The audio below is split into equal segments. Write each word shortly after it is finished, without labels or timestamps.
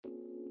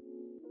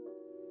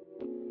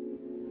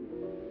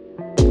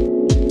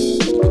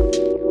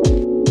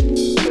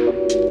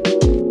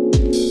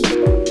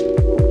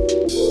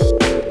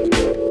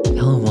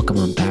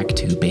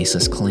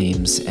Baseless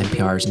Claims,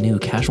 NPR's new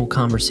casual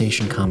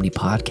conversation comedy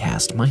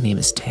podcast. My name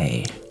is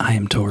Tay. I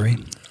am Tori.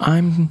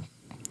 I'm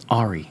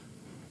Ari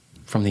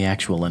from The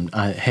Actual, and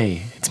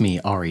hey, it's me,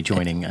 Ari,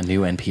 joining a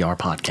new NPR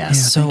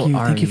podcast.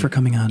 Yeah, thank you for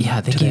coming on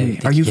today.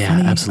 Are you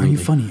funny? Absolutely. Are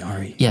you funny,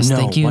 Ari? Yes, No,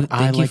 thank you. what I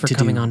Thank you like for to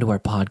coming do- onto our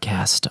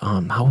podcast.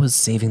 How was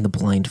Saving the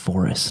Blind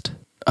Forest?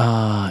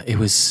 It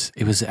was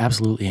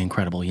absolutely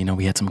incredible. You know,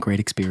 we had some great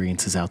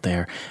experiences out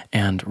there,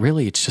 and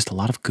really, it's just a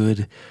lot of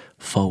good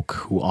folk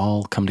who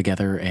all come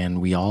together,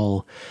 and we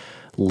all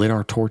lit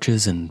our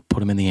torches and put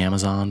them in the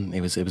Amazon.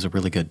 It was a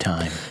really good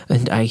time.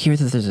 And I hear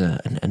that there's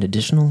an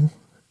additional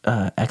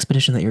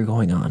expedition that you're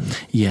going on.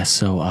 Yes,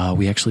 so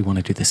we actually want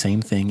to do the same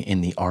thing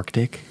in the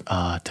Arctic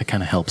to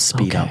kind of help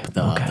speed up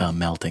the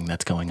melting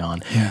that's going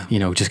on. Yeah. You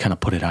know, just kind of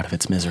put it out of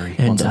its misery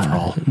And once and for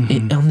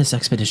all. on this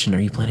expedition,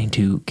 are you planning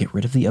to get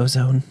rid of the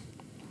ozone?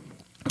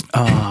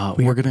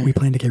 We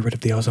plan to get rid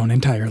of the ozone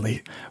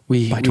entirely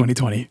by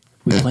 2020.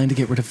 We plan to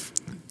get rid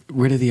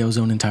of the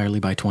ozone entirely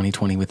by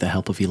 2020 with the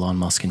help of Elon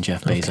Musk and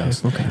Jeff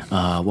Bezos. Okay.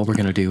 What we're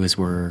going to do is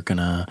we're going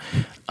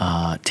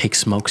to take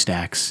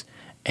smokestacks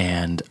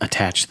and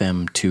attach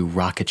them to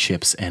rocket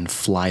ships and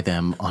fly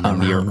them on a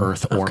near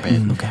Earth orbit,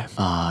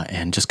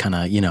 and just kind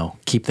of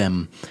keep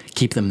them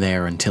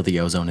there until the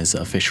ozone is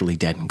officially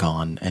dead and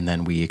gone, and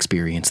then we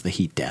experience the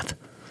heat death.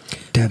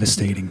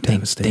 Devastating.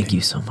 Thank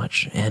you so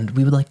much. And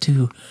we would like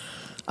to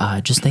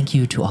just thank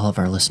you to all of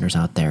our listeners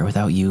out there.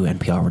 Without you,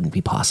 NPR wouldn't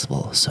be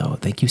possible. So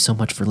thank you so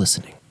much for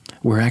listening.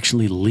 We're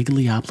actually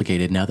legally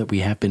obligated now that we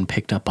have been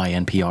picked up by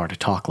NPR to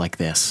talk like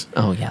this.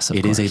 Oh yes, of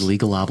It course. is a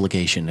legal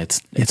obligation.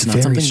 It's not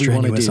very something we want to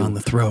strenuous do. on the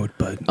throat,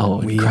 but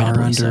we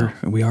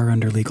incredibly are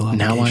under legal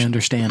obligation. Now I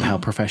understand how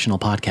professional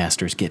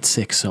podcasters get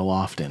sick so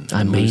often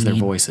I and may lose their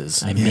need-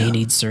 voices. I may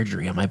need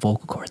surgery on my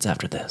vocal cords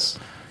after this.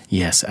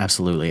 Yes,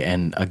 absolutely.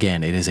 And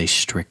again, it is a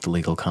strict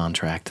legal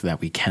contract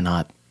that we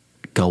cannot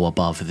go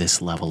above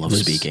this level of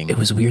speaking. It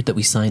was weird that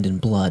we signed in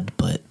blood,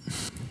 but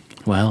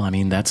Well, I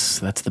mean, that's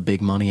the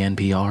big money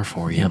NPR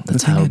for you. Yep. The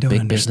That's thing how I don't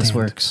big business understand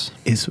works.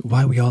 is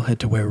why we all had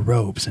to wear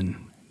robes and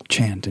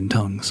chant in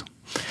tongues.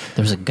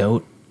 there was a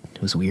goat.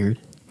 It was weird.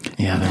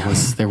 Yeah,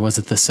 there was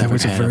at the severed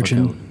was a head of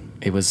virgin. goat.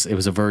 It was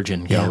a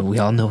virgin Yeah, goat. we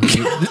all know.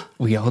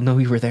 We all know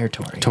we were there,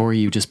 Tori. Tori,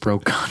 you just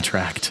broke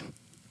contract.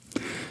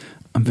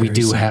 I'm We very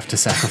do sorry. have to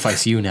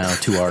sacrifice you now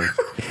to our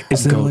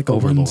Is there goat like a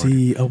overlord.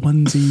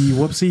 onesie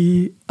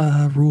whoopsie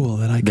rule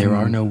that I can? There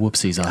are no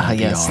whoopsies on NPR.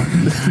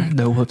 Yes.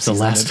 No whoops. The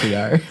last-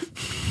 NPR.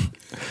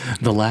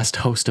 The last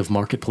host of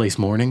Marketplace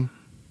Morning,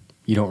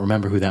 you don't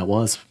remember who that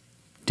was,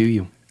 do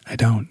you? I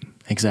don't.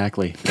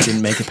 Exactly. I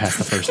didn't make it past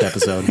the first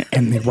episode.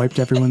 And they wiped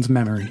everyone's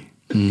memory.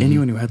 Mm-hmm.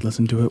 Anyone who had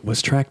listened to it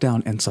was tracked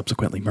down and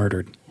subsequently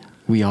murdered.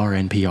 We are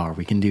NPR.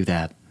 We can do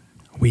that.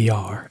 We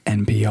are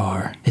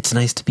NPR. It's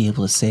nice to be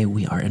able to say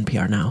we are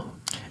NPR now.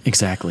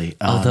 Exactly.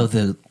 Although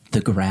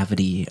the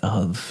gravity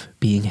of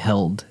being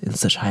held in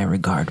such high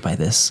regard by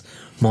this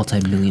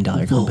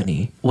multi-million-dollar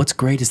company. What's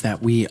great is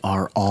that we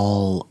are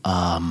all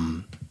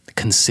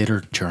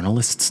considered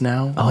journalists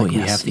now. Oh, we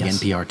yes, have the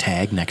yes. NPR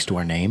tag next to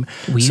our name.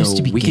 We used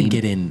to be we can game-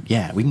 get in.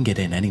 Yeah, we can get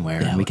in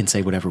anywhere, Yeah. and we can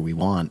say whatever we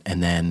want.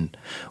 And then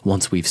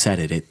once we've said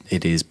it,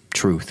 it is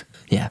truth.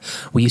 Yeah,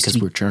 we used Because to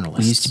be we're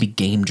journalists. We used to be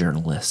game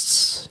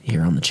journalists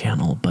here on the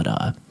channel, but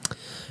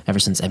ever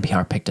since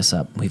NPR picked us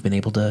up, we've been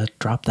able to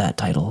drop that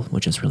title,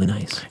 which is really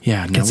nice.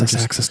 Yeah, now Gets we're us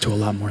just access to a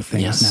lot more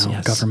things Yes, now.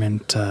 yes.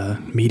 Government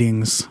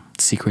meetings.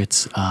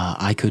 secrets.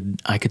 I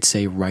could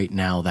say right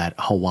now that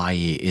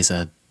Hawaii is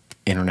a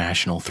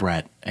international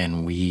threat,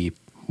 and we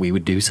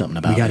would do something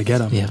about it. We got to get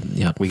them.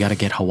 Yeah. We got to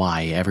get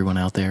Hawaii. Everyone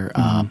out there,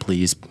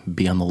 please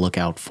be on the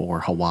lookout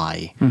for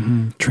Hawaii.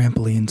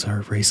 Trampolines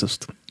are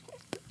racist.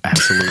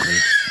 Absolutely.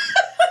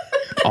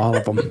 All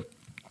of them.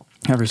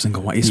 Every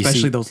single one. see-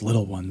 Especially those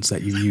little ones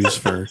that you use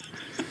for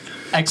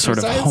sort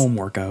of home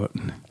workout.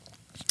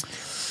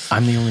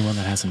 I'm the only one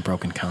that hasn't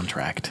broken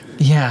contract.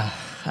 Yeah,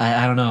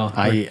 I don't know.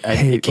 Hey,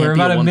 it can't We're be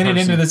about a one minute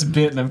person. into this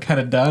bit, and I'm kind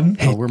of done.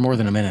 Oh, we're more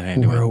than a minute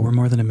into it. We're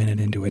more than a minute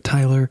into it.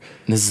 Tyler,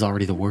 And this is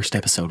already the worst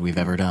episode we've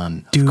ever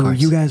done. do course.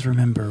 you guys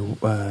remember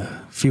a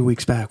few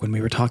weeks back when we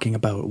were talking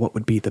about what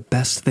would be the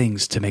best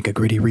things to make a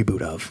gritty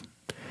reboot of?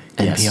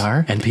 Yes.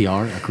 NPR?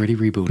 NPR, a gritty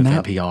reboot Now-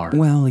 of NPR.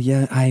 Well,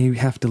 yeah, I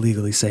have to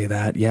legally say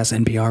that. Yes,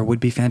 NPR would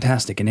be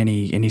fantastic in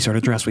any sort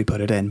of dress we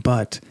put it in,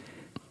 but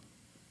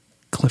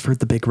Clifford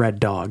the Big Red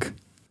Dog.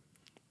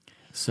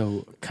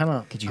 So kind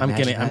of, Could you I'm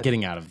imagine getting that?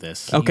 getting out of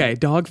this. Okay,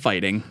 dog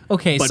fighting.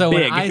 Okay, but so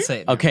big. when I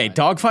say Okay,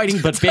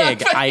 dogfighting, but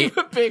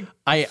big.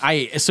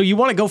 big. So you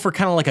want to go for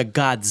kind of like a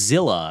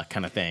Godzilla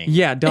kind of thing?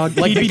 Yeah, dog.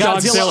 Like he'd the be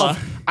Godzilla.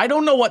 I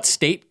don't know what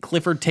state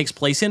Clifford takes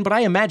place in, but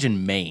I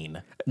imagine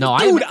Maine. No,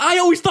 Dude, I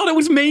always thought it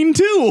was Maine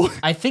too.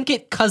 I think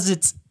because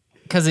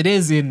it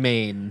is in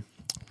Maine.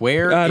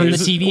 Where From the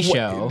is- TV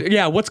show.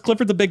 Yeah, what's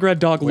Clifford the Big Red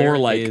Dog where lore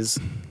like? is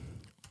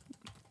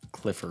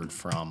Clifford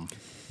from?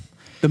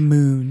 The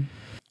moon.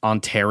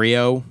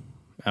 Ontario.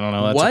 I don't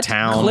know. That's What? a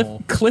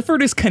town.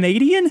 Clifford is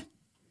Canadian?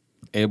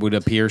 It would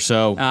appear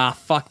so. Ah,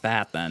 fuck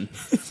that then.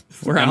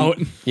 We're out.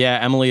 Yeah,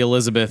 Emily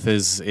Elizabeth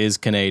is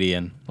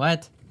Canadian.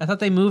 What? I thought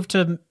they moved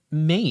to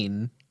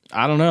Maine?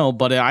 I don't know,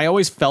 but I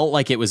always felt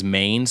like it was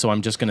Maine, so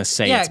I'm just gonna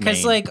say Yeah, it's because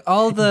Maine. like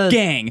all the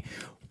Gang.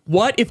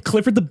 What if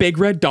Clifford the Big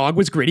Red Dog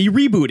was Gritty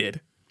rebooted?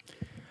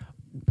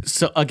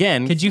 So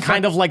again, Could you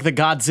kind of like the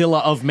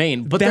Godzilla of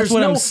Maine, but That's there's what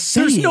no I'm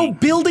there's no saying.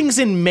 buildings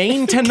in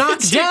Maine to knock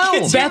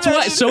down. That's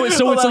why. So it's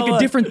like a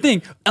different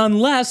thing,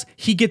 unless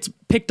he gets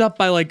picked up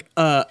by like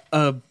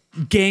a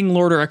gang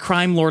lord or a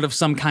crime lord of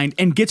some kind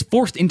and gets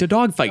forced into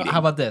dogfighting. How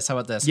about this?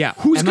 Yeah.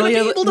 Who's gonna be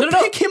able to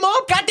pick him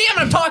up? God damn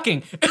it, I'm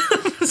talking.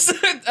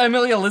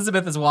 Amelia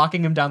Elizabeth is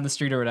walking him down the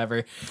street or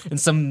whatever, and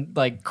some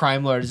like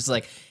crime lord is just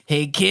like,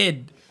 "Hey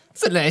kid,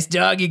 it's a nice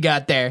dog you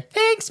got there."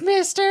 "Thanks,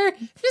 mister.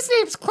 His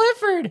name's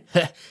Clifford."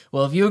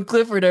 "Well, if you and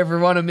Clifford ever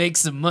want to make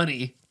some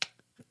money,"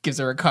 gives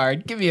her a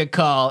card, "give me a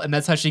call." And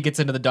that's how she gets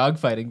into the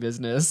dogfighting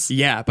business.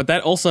 Yeah, but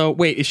that also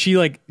is she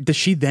like? Does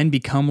she then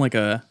become like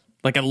a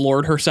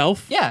lord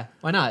herself? Yeah,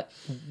 why not?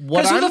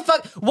 What Because who I'm- the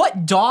fuck?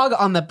 What dog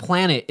on the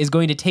planet is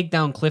going to take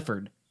down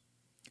Clifford?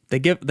 They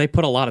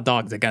put a lot of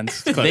dogs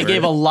against. Clifford. They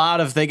gave a lot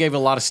of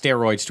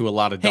steroids to a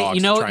lot of Hey, dogs.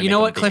 you to know try and you know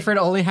make what them big. Clifford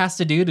only has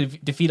to do to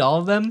defeat all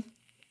of them?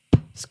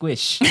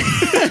 Squish.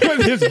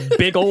 his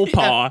big old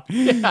paw.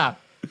 Yeah.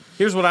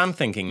 Here's what I'm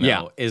thinking though,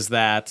 Yeah. is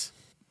that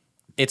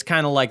it's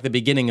kind of like the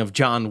beginning of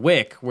John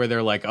Wick, where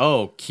they're like,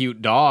 "Oh,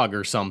 cute dog"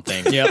 or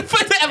something. Yep.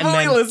 But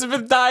Emily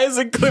Elizabeth dies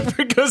and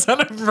Clifford goes on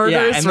a Yeah,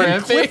 murderous and then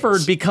rampage.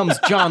 Clifford becomes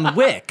John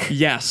Wick.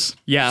 Yes.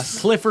 Yes.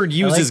 Clifford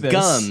uses this.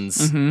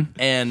 guns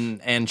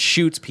and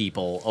shoots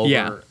people over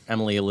Yeah.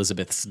 Emily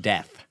Elizabeth's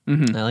death.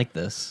 I like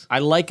this. I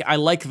like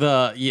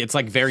it's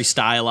like very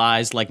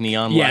stylized, like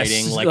neon Yes,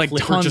 lighting, like, like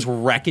Clifford tons- just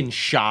wrecking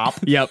shop.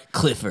 Yep.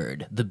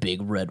 Clifford, the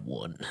big red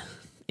one,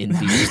 in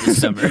theaters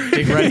this summer.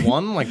 Big Red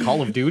One, like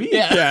Call of Duty.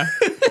 Yeah.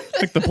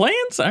 Like the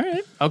plans. All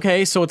right.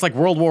 Okay, so it's like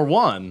World War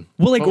One.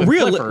 Well, like but with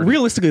Clifford.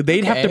 realistically,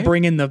 they'd have to Okay.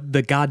 bring in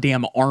the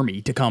goddamn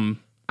army to come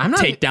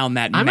take down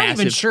that I'm massive.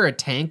 not even sure a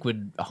tank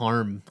would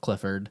harm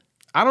Clifford.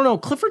 I don't know.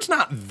 Clifford's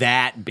not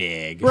that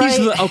big. He's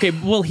okay.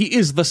 Well, he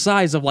is the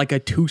size of like a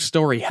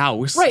 2-story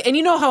house. Right, and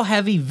you know how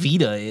heavy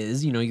Vita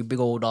is, you know, your big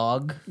old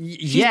dog.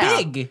 She's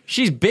big.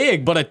 She's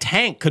big, but a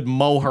tank could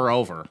mow her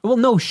over. Well,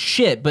 no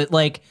shit, but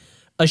like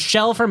a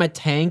shell from a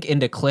tank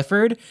into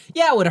Clifford,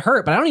 yeah, it would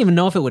hurt, but I don't even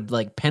know if it would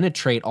like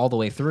penetrate all the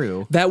way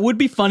through. That would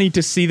be funny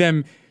to see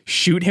them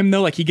shoot him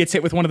though. Like he gets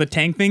hit with one of the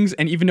tank things,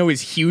 and even though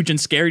he's huge and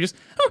scary, just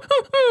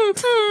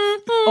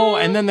Oh,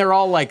 and then they're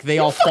all like, they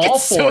all fall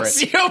for it.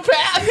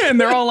 Sociopath. and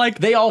they're all like,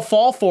 They all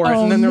fall for it,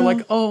 Oh, and then they're no.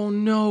 like, "Oh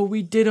no,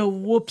 we did a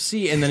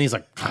whoopsie!" And then he's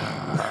like,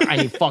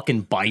 and he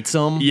fucking bites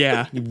them.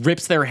 Yeah. he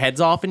rips their heads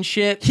off and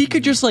shit. he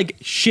could just like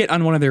shit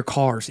on one of their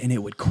cars, and it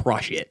would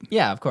crush it.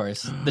 Yeah, of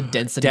course. The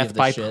density Death of the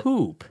by shit.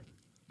 poop.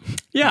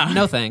 Yeah.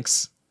 No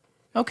thanks.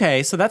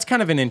 Okay, so that's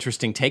kind of an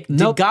interesting take.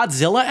 Nope. Did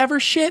Godzilla ever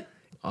shit?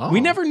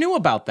 We never knew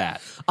about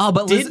that. Oh,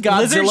 but Did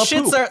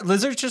Godzilla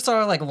lizard shits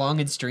are like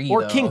long and stringy.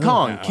 Or though. King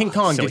Kong. King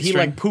Kong, so did he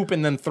extreme. like poop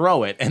and then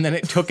throw it, and then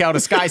it took out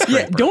a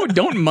skyscraper? Yeah.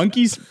 Don't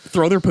monkeys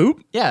throw their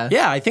poop? Yeah.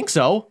 Yeah, I think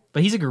so.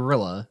 But he's a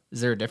gorilla. Is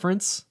there a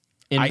difference?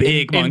 In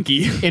Big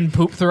monkey. in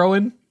poop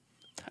throwing?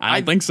 I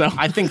don't think so.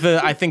 I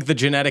think the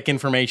genetic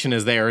information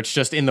is there. It's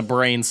just in the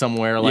brain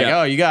somewhere. Like,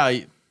 Yeah. oh, you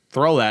gotta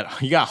throw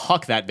that. You gotta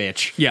huck that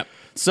bitch. Yep.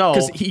 So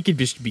Because he could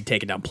just be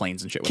taking down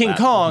planes and shit with King that.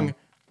 Kong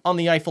on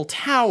the Eiffel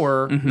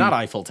Tower, not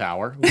Eiffel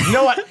Tower. You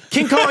know what?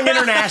 King Kong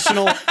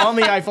International on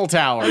the Eiffel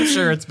Tower.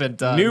 Sure, it's been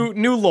done.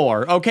 New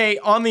lore. Okay,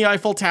 on the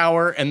Eiffel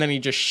Tower, and then he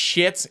just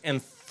shits and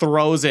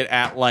throws it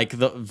at like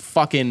the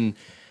fucking,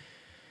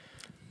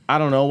 I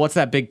don't know, what's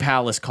that big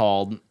palace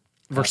called?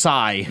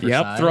 Versailles.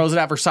 Yep. Throws it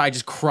at Versailles,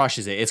 just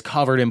crushes it. It's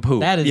covered in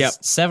poop. That is Yep.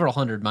 several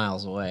hundred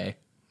miles away.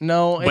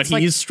 No, But it's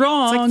like, he's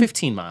strong. It's like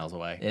 15 miles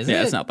away. Is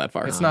Yeah, it? it's not that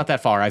far. It's not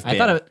that far. I've been. I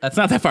thought It's that's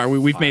not that far.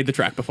 We've made the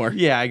track before.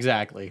 Yeah,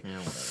 exactly.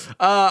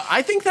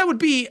 I think that would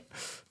be.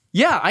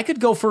 Yeah, I could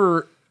go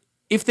for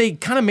if they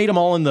kind of made them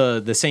all in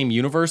the same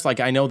universe. Like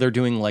I know they're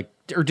doing like,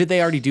 or did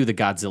they already do the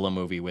Godzilla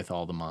movie with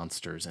all the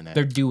monsters in it?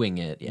 they're doing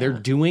it. Yeah. They're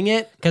doing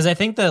it. Because I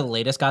think the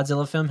latest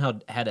Godzilla film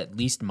had at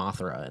least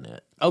Mothra in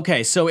it.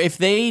 Okay, so if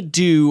they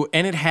do,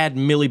 and it had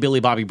Millie Billy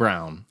Bobby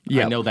Brown. I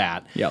Yep. know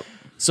that. Yep.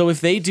 So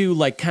if they do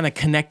like kind of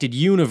connected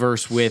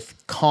universe with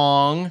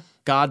Kong,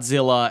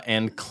 Godzilla,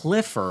 and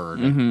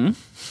Clifford,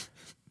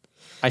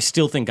 I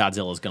still think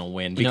Godzilla's going to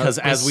win know, because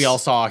as this- we all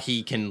saw,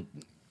 he can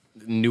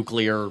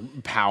nuclear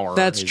power.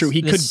 That's is- true.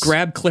 He this- could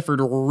grab Clifford,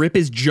 rip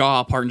his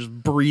jaw apart, and just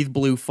breathe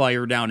blue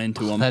fire down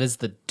into him. That is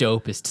the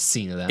dopest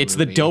scene of that It's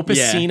movie. the dopest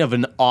Yeah. scene of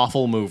an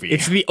awful movie.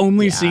 It's the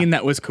only scene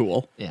that was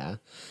cool. Yeah.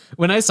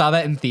 When I saw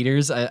that in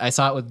theaters, I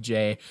saw it with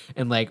Jay,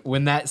 and like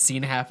when that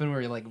scene happened where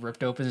he like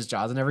ripped open his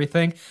jaws and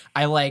everything,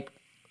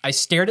 I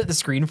stared at the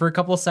screen for a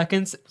couple of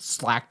seconds,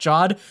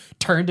 slack-jawed,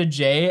 turned to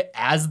Jay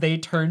as they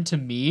turned to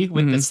me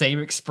with the same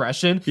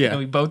expression, Yeah. and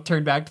we both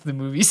turned back to the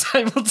movie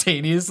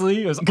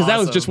simultaneously. It was Because that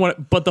was awesome. just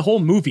one. But the whole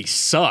movie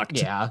sucked.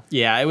 Yeah.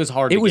 yeah, it was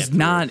hard. It to was get through.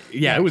 not.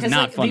 Yeah, it was 'Cause,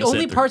 not like, fun. The to only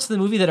sit through. parts of the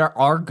movie that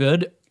are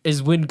good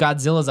is when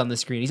Godzilla's on the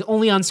screen. He's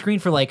only on screen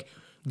for like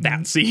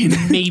that scene.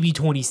 maybe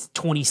 20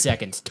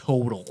 seconds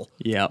total.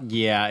 Yep.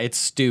 Yeah, it's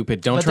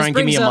stupid. Don't But try this and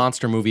give me a brings up-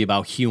 monster movie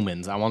about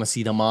humans. I want to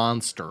see the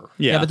monster.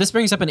 Yeah. Yeah, but this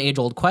brings up an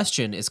age-old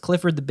question: is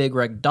Clifford the Big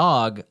Red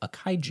Dog a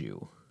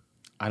kaiju?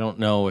 I don't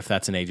know if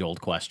that's an age-old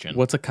question.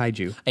 What's a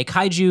kaiju? A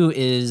kaiju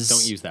is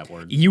Don't use that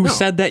word. You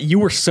said that you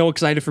were so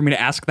excited for me to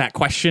ask that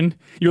question.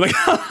 You're like,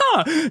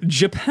 haha,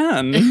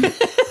 Japan.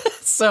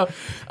 so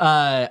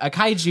a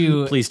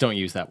kaiju. Please don't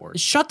use that word.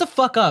 Shut the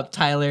fuck up,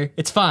 Tyler.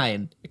 It's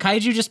fine.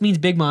 Kaiju just means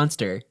big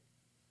monster.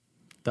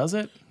 Does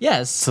it?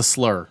 Yes. It's a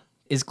slur.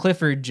 Is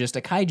Clifford just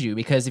a kaiju?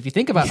 Because if you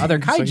think about other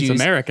So he's kaijus,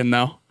 American,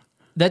 though.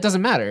 that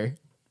doesn't matter.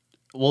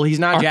 Well, he's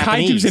not Are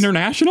Japanese. kaijus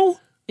international?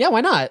 Yeah,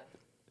 why not?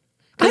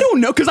 I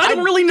don't know, because I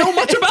don't really know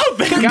much about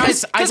them.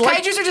 Guys, Because I'd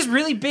like- kaijus are just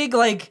really big,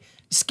 like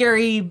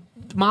scary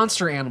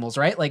monster animals,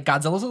 right? Like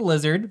Godzilla's a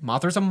lizard,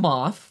 Mothra's a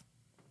moth.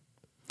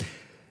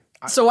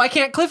 So why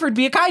can't Clifford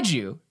be a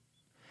kaiju?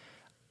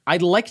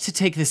 I'd like to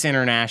take this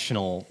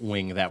international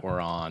wing that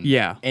we're on,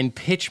 Yeah. and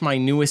pitch my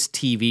newest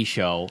TV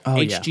show. Oh,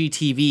 yeah.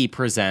 HGTV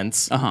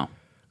presents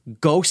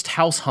Ghost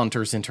House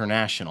Hunters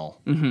International.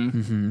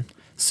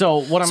 So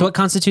what I'm So what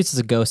constitutes as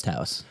a ghost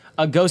house?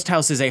 a ghost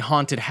house is a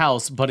haunted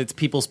house, but it's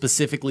people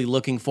specifically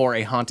looking for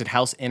a haunted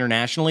house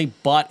internationally,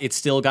 but it's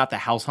still got the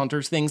house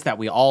hunters things that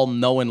we all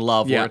know and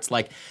love, Yeah. where it's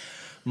like,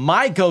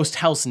 my ghost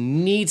house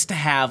needs to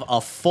have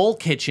a full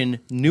kitchen,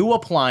 new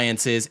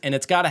appliances, and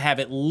it's got to have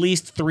at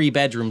least 3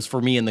 bedrooms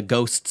for me and the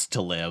ghosts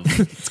to live.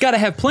 It's got to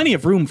have plenty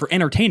of room for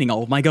entertaining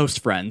all of my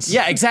ghost friends.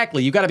 Yeah,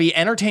 exactly. You got to be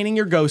entertaining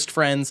your ghost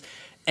friends,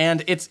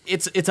 and it's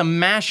a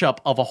mashup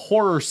of a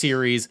horror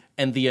series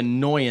and the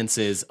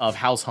annoyances of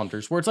House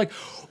Hunters, where it's like,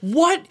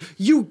 what?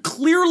 You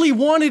clearly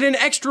wanted an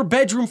extra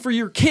bedroom for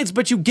your kids,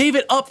 but you gave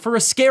it up for a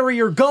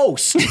scarier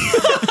ghost.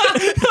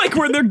 Like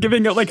where they're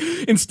giving it, like,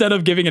 instead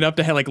of giving it up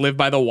to like live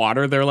by the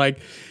water, they're like,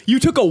 you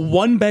took a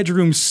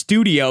 1-bedroom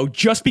studio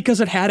just because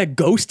it had a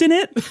ghost in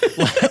it?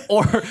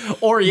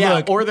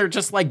 or they're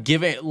just like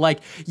giving, like,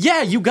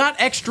 yeah, you got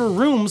extra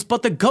rooms,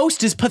 but the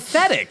ghost is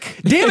pathetic.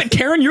 Damn it,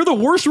 Karen, you're the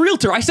worst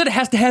realtor. I said it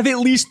has to have at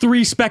least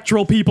 3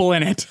 spectral people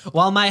in it.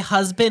 While my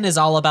husband is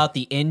all about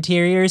the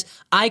interiors,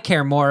 I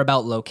care more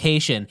about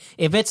location.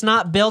 If it's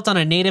not built on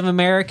a Native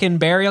American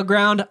burial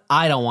ground,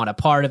 I don't want a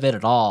part of it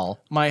at all.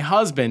 My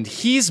husband,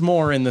 he's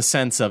more in the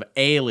sense of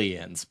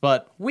aliens,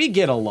 but we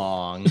get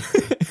along.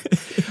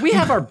 We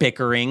have our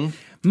bickering.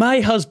 My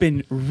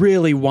husband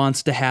really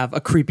wants to have a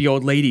creepy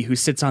old lady who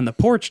sits on the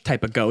porch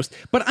type of ghost,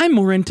 but I'm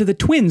more into the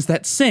twins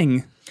that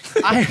sing.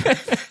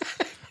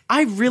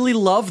 I really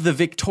love the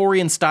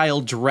Victorian style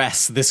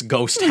dress this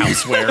ghost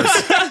house wears.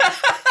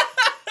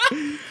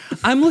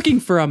 I'm looking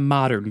for a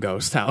modern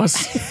ghost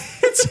house.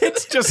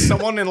 It's just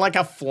someone in like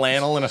a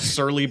flannel and a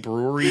Surly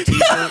Brewery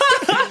t-shirt.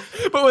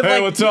 But with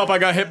Hey, what's up? I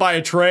got hit by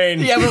a train.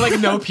 yeah, with like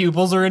no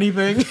pupils or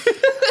anything.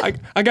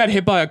 I got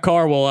hit by a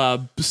car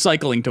while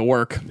cycling to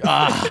work.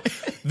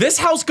 This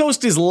house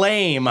ghost is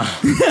lame.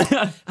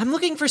 I'm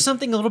looking for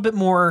something a little bit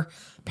more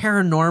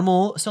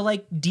paranormal. So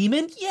like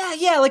demon?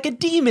 Yeah, like a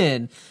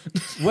demon.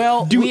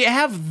 Well, we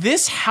have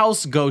this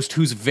house ghost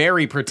who's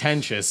very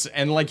pretentious,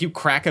 and like you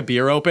crack a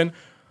beer open,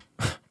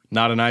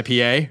 not an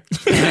IPA.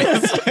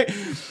 It's like,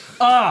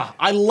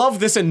 I love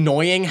this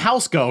annoying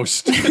house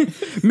ghost.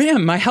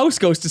 Man, my house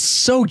ghost is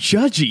so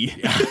judgy.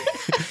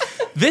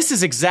 This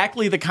is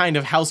exactly the kind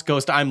of house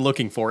ghost I'm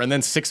looking for. And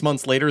then 6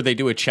 months later, they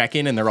do a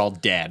check-in and they're all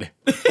dead.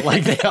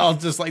 Like they all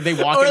just like they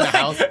walk in the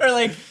house. Or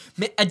like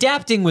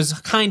adapting was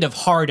kind of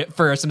hard at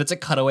first, and it's a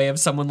cutaway of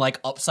someone like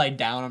upside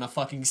down on a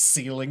fucking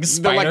ceiling, They're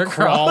spider like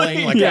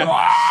crawling. Like,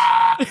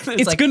 It's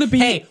It's gonna be-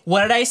 Hey,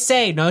 what did I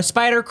say? No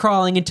spider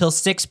crawling until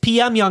 6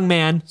 p.m., young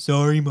man.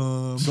 Sorry,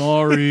 mom.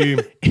 sorry.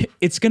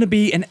 It's going to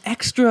be an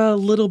extra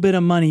little bit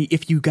of money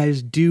if you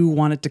guys do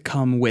want it to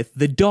come with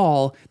the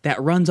doll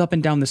that runs up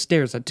and down the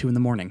stairs at 2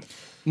 a.m.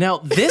 Now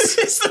this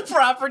It's the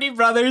Property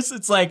Brothers.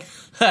 It's like,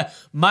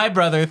 my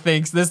brother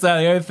thinks this, that,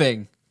 the other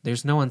thing.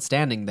 There's no one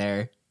standing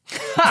there.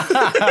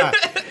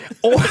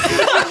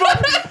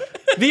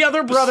 the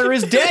other brother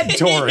is dead,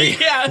 Tori.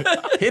 Yeah.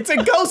 It's a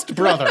ghost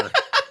brother.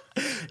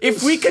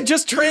 If we could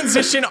just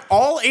transition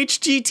all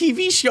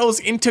HGTV shows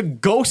into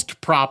ghost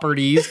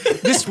properties,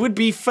 this would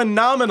be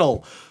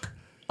phenomenal.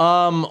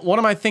 What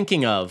am I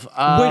thinking of?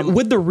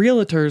 Would the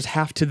realtors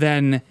have to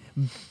then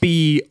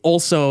be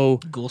also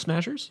Ghoul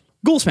Smashers?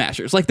 Ghoul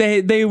Smashers? Like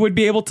they would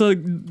be able to,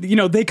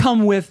 they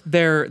come with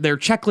their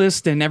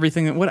checklist and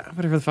everything,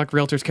 whatever the fuck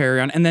realtors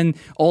carry on, and then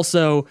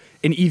also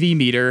an EV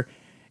meter,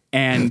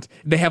 and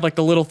they have like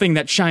the little thing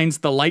that shines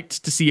the lights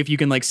to see if you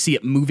can like see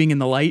it moving in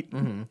the light.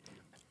 Mm-hmm.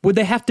 Would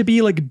they have to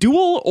be like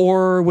dual,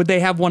 or would they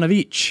have one of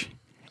each?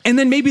 And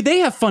then maybe they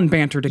have fun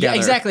banter together. Yeah,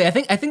 exactly. I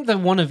think the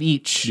one of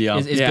each is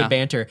Yeah. good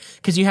banter,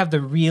 because you have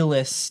the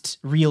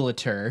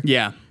realtor,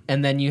 Yeah.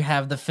 and then you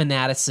have the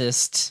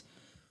fanaticist,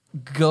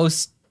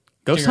 ghost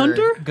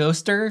hunter?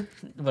 ghoster,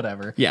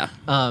 whatever. Yeah.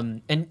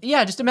 And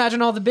yeah, just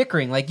imagine all the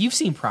bickering. Like, you've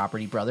seen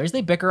Property Brothers;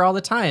 they bicker all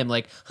the time.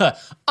 Like,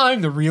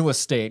 I'm the real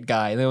estate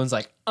guy. The other one's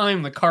like,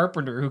 I'm the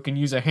carpenter who can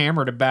use a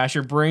hammer to bash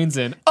your brains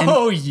in.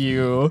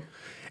 You.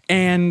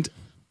 And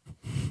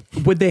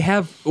would they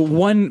have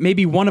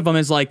maybe one of them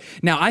is like,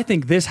 now I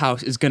think this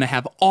house is going to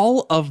have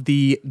all of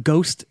the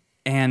ghost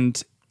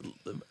and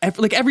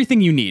like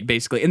everything you need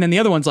basically. And then the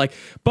other one's like,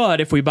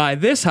 but if we buy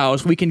this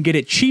house, we can get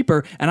it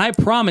cheaper. And I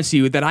promise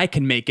you that I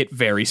can make it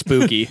very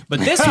spooky. But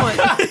this one,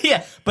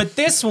 yeah, but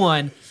this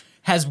one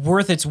has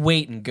worth its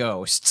weight in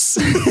ghosts.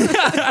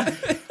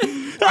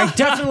 I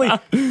definitely.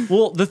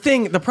 Well,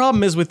 the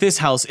problem is with this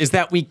house is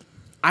that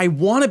I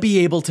want to be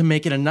able to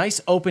make it a nice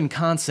open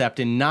concept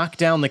and knock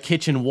down the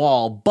kitchen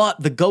wall,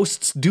 but the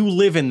ghosts do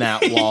live in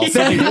that wall,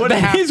 so they would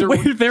that have is to.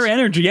 where their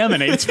energy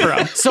emanates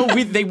from. So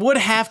they would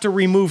have to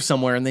remove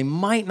somewhere, and they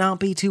might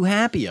not be too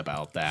happy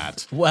about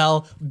that.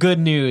 Well, good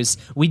news.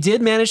 We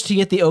did manage to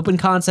get the open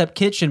concept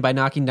kitchen by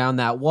knocking down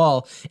that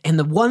wall, and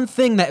the one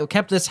thing that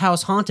kept this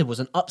house haunted was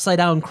an upside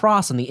down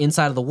cross on the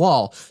inside of the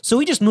wall. So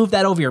we just moved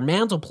that over your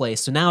mantelpiece,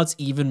 so now it's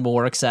even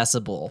more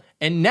accessible.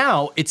 And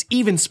now it's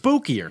even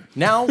spookier.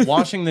 Now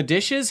washing the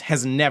dishes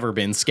has never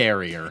been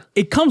scarier.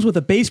 It comes with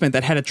a basement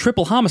that had a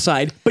triple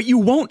homicide, but you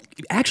won't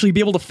actually be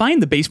able to find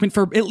the basement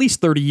for at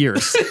least 30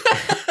 years.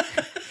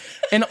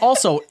 And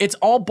also, it's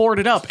all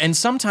boarded up, and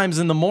sometimes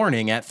in the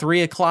morning at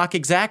 3 o'clock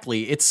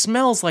exactly, it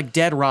smells like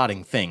dead,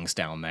 rotting things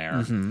down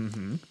there.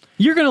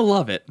 You're going to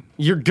love it.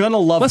 You're gonna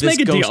love Let's this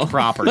make a ghost deal.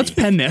 property. Let's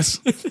pen this.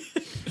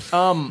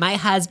 My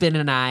husband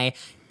and I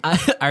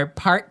are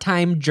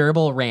part-time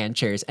gerbil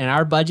ranchers, and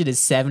our budget is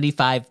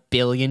 $75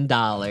 billion.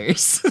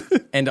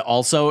 And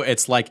also,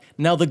 it's like,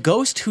 now the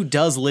ghost who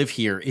does live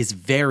here is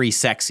very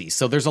sexy.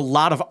 So there's a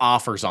lot of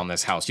offers on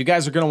this house. You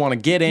guys are going to want to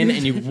get in,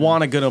 and you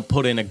want to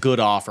put in a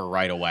good offer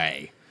right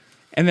away.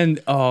 And then,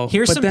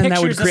 Here's but some then that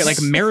would pictures create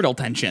of- like marital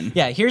tension.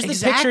 Yeah, here's the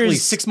Exactly.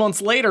 pictures. 6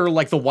 months later,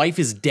 like the wife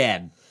is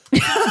dead.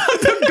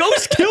 The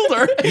ghost killed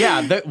her.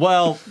 Yeah,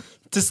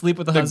 To sleep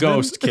with the the husband.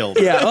 ghost killed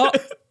her. Yeah.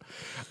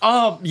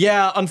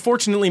 Yeah,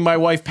 unfortunately, my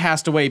wife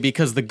passed away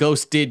because the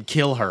ghost did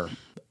kill her.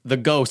 The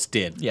ghost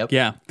did. Yep.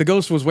 Yeah. The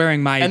ghost was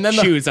wearing my And then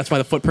shoes. That's why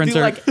the footprints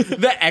are. Like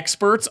the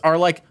experts are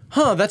like,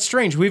 that's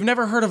strange. We've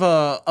never heard of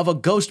a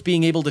ghost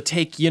being able to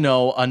take,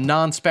 a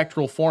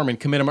non-spectral form and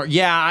commit a murder.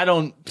 Yeah,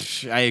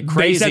 They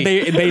crazy. said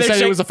they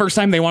said it was the first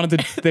time they wanted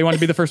to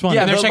be the first one.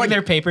 Yeah, And they're But, checking like-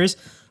 their papers.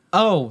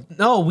 Oh,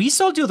 no, we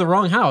sold you the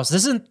wrong house.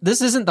 This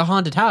isn't the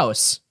haunted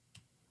house.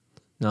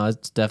 No,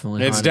 it's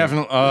definitely It's haunted.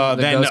 definitely The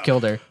then ghost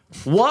killed her.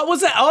 What was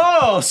that?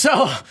 Oh,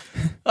 so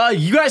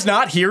you guys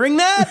not hearing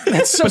that?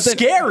 That's so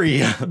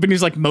scary. But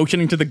he's like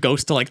motioning to the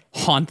ghost to like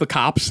haunt the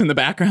cops in the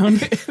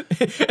background.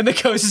 And the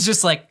ghost is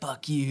just like,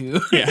 fuck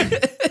you. Yeah.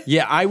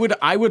 Yeah, I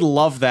would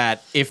love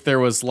that if there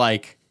was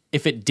like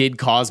if it did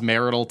cause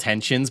marital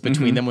tensions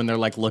between them when they're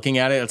like looking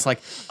at it. It's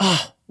like,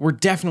 we're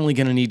definitely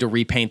going to need to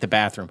repaint the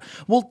bathroom.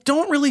 Well,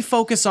 don't really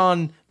focus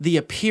on the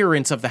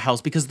appearance of the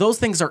house because those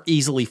things are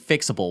easily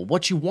fixable.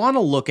 What you want to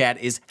look at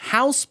is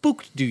how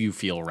spooked do you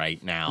feel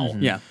right now?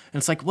 Yeah. And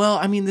it's like, well,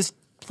 I mean, this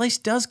place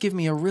does give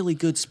me a really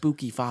good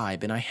spooky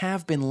vibe, and I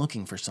have been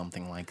looking for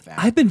something like that.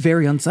 I've been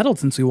very unsettled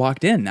since we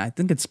walked in. I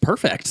think it's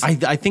perfect.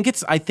 I think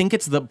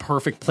it's the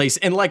perfect place.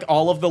 And like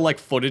all of the like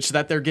footage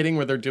that they're getting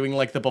where they're doing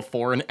like the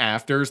before and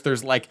afters,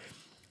 there's like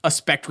a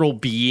spectral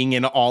being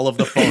in all of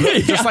the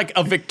photos. Just like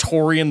a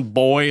Victorian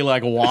boy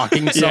like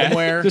walking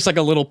somewhere. Just like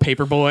a little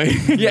paper boy.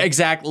 Yeah,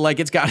 exactly. Like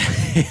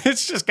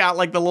it's just got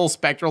like the little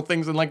spectral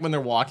things, and like when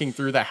they're walking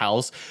through the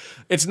house,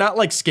 it's not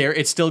like scary.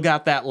 It's still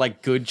got that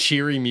like good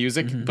cheery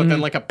music, but then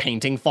like a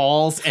painting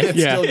falls and it's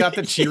Yeah. still got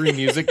the cheery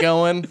music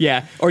going.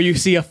 Yeah. Or you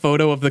see a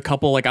photo of the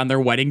couple like on their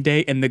wedding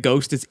day and the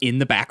ghost is in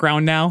the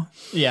background now.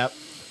 Yep.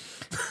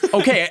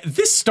 Okay,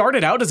 this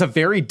started out as a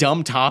very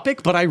dumb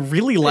topic, but I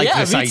really like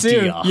Yeah, this me too.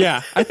 idea.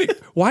 Yeah. I think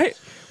why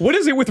what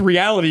is it with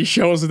reality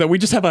shows that we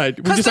just have a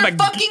Because they're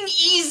fucking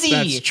easy.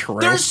 That's true.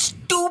 They're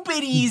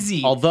stupid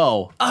easy.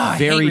 Although I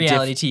hate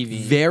reality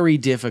TV. very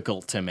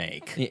difficult to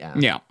make. Yeah.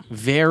 Yeah.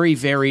 Very,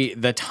 very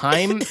the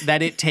time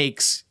that it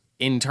takes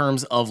in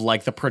terms of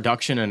like the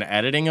production and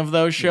editing of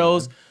those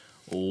shows,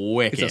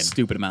 wicked. It's a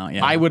stupid amount,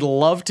 yeah. I would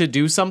love to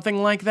do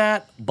something like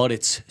that, but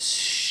it's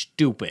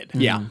stupid.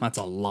 Yeah, that's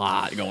a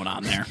lot going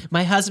on there.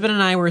 My husband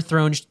and I were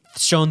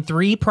shown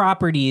 3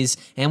 properties,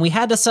 and we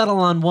had to settle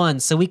on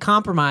one, so we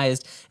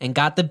compromised and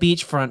got the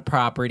beachfront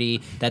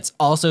property that's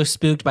also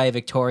spooked by a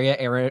Victoria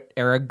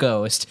era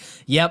ghost.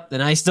 Yep,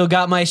 and I still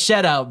got my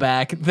shed out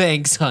back.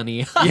 Thanks,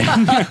 honey.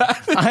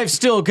 I've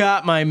still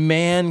got my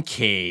man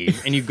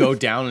cave, and you go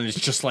down and it's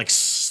just like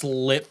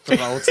slit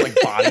throats, like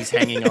bodies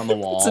hanging on the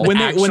wall. when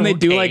they actual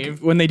do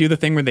cave. when they do the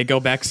thing where they go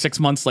back 6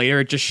 months later,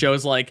 it just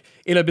shows like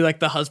it'll be like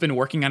the husband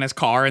working on his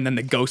car, and then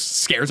the ghost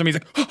scares him. He's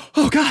like,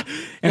 "Oh God!"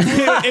 And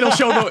it'll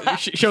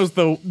shows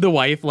the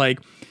wife like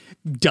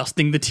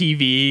dusting the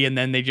TV, and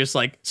then they just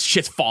like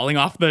shit's falling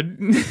off the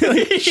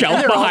shelf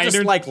They're all behind just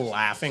her. like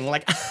laughing,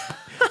 like,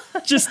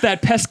 Just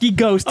that pesky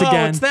ghost oh,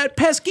 again. it's that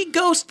pesky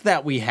ghost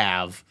that we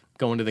have.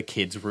 Go into the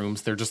kids'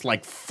 rooms. They're just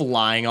like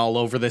flying all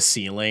over the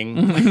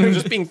ceiling. Like, they're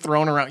just being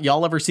thrown around.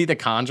 Y'all ever see The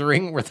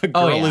Conjuring where the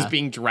girl yeah. is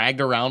being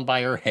dragged around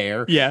by her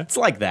hair? Yeah. It's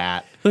like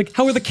that. Like,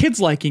 how are the kids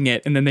liking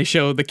it? And then they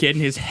show the kid,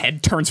 and his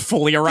head turns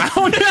fully around.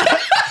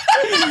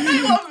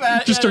 I love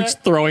that. Just starts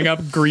throwing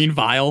up green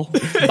vial.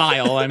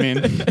 Vial.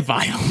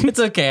 It's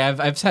okay.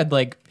 I've had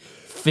like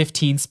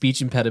 15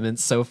 speech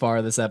impediments so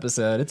far this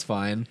episode. It's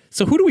fine.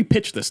 So who do we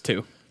pitch this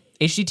to?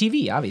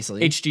 HGTV,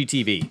 obviously.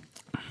 HGTV.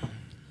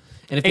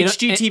 And if they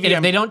HGTV, and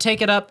if they don't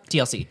take it up,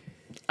 TLC.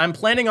 I'm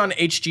planning on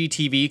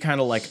HGTV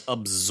kind of like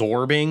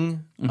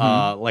absorbing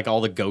like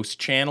all the ghost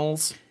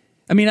channels.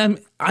 I mean,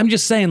 I'm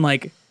just saying,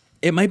 like,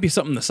 it might be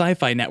something the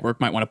Sci-Fi Network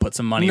might want to put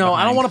some money No,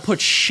 behind. I don't want to put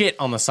shit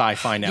on the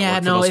Sci-Fi Network. Yeah,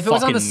 for no. those If it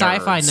was on the fucking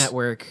Sci-Fi nerds.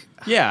 Network,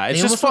 Yeah, it's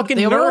they just almost would- fucking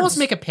they would nerds. almost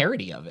make a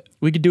parody of it.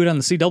 We could do it on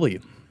the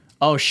CW.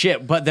 Oh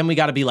shit! But then we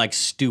got to be like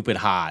stupid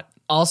hot.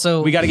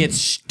 Also, We got to get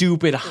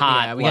stupid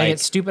hot. Yeah, we gotta like, get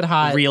stupid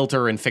hot.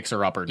 realtor and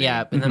fixer upper. Dude.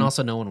 Yeah, and then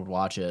also no one would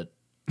watch it.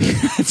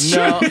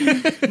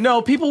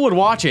 No, people would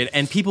watch it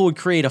and people would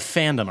create a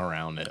fandom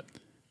around it.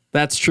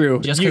 That's true.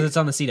 Just because it's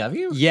on the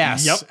CW?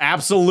 Yes, Yep.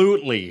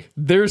 absolutely.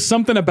 There's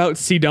something about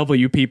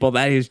CW people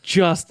that is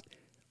just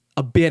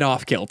a bit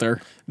off kilter.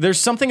 There's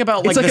something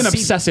about It's like the an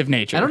obsessive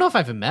nature. I don't know if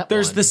I've met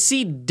There's one. the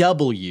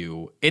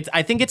CW.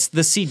 I think it's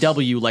the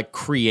CW like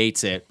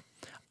creates it.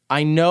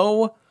 I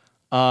know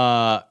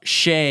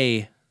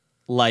Shay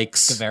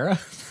likes Vera?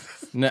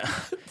 No,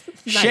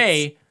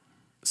 Shay,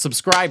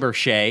 subscriber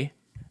Shay,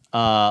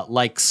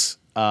 likes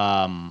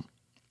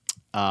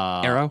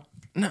Arrow.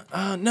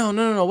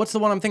 no. What's the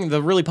one I'm thinking?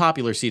 The really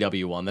popular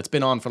CW one that's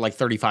been on for like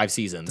 35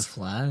 seasons.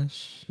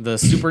 Flash? The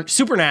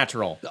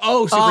Supernatural.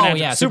 Oh, Supernatural.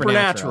 yeah.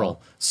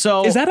 Supernatural.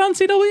 So Is that on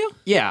CW?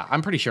 yeah,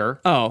 I'm pretty sure.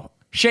 Oh,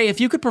 Shay, if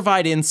you could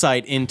provide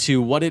insight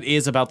into what it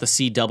is about the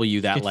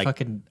CW that like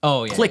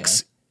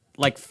clicks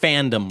like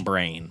fandom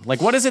brain.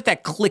 Like what is it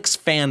that clicks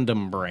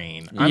fandom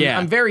brain?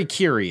 I'm very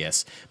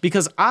curious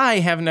because I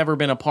have never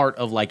been a part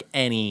of like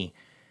any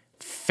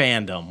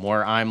fandom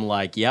where I'm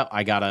like, yep,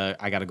 I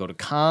gotta go to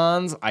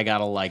cons, I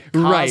gotta like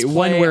cosplay, Right,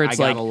 one where it's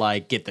I gotta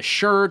like get the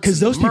shirts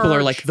because and those the people are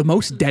merch. like the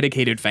most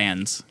dedicated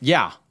fans.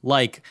 Yeah,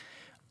 like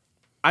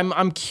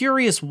I'm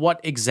curious what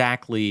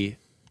exactly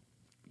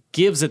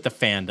gives it the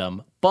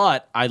fandom,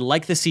 but I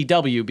like the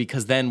CW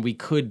because then we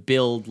could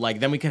build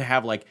then we could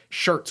have like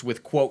shirts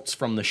with quotes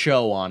from the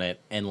show on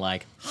it and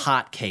like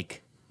hotcake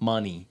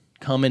money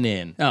coming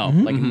in. Oh.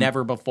 like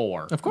never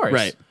before. Of course.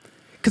 Right.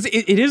 Because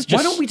it is just.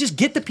 Why don't we just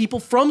get the people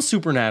from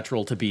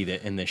Supernatural to be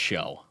in this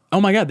show?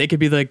 Oh my God, they could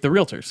be like the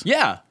realtors.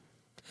 Yeah.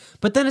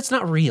 But then it's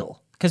not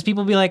real. Because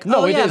people be like, No,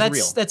 oh it yeah, is that's,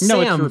 real. that's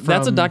No, Sam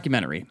that's a from-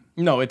 documentary.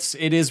 No, it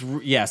is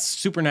yes,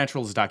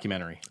 Supernatural is a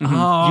documentary.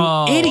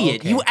 Oh, You idiot.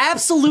 okay. You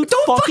absolute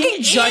Don't fucking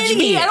fucking judge me.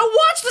 idiot. I don't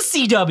watch the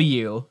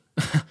CW.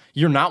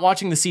 You're not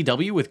watching the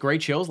CW with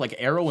great shows like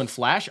Arrow and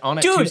Flash on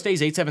at Dude.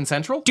 Tuesdays 8, 7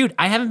 Central? Dude,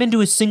 I haven't been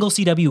to a single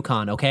CW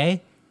con,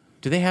 okay?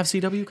 Do they have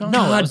CW con?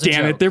 No. that God was a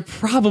damn it, joke. there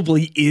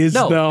probably is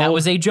No, though. that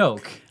was a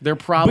joke. There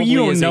probably but you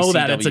don't is know a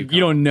that. CW con. You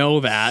don't know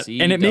that,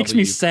 and it makes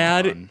me CW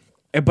sad.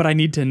 But I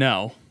need to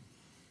know.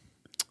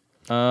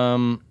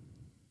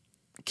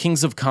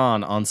 Kings of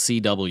Con on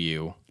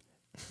CW.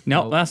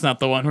 No, that's not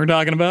the one we're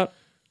talking about.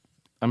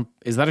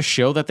 Is that a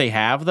show that they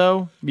have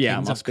though? Yeah,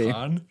 must be.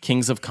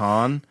 Kings of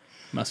Con.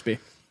 Must be.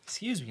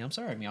 Excuse me, I'm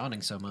sorry I'm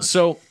yawning so much.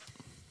 So,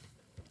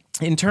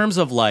 in terms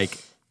of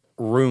like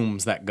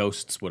rooms that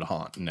ghosts would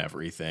haunt and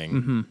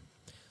everything,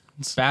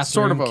 Bathroom,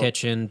 sort of a-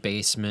 kitchen,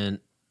 basement,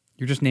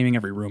 You're just naming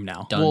every room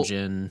now.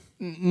 dungeon.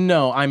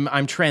 no, I'm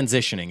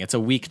transitioning. It's a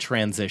week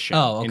transition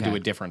Oh, okay. into a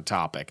different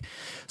topic.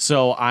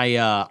 So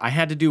I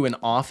had to do an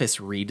office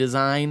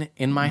redesign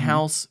in my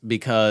house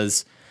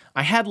because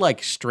I had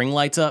like string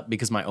lights up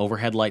because my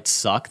overhead lights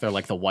suck. They're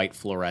like the white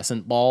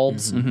fluorescent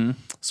bulbs.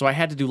 So I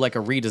had to do like a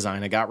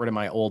redesign. I got rid of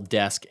my old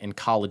desk and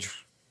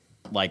college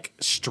like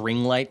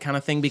string light kind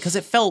of thing because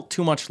it felt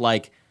too much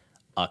like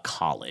a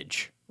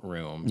college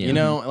room. You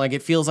know, like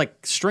it feels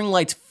like string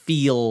lights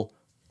feel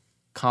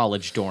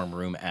college dorm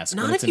room esque.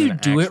 Not if you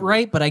do it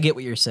right, but I get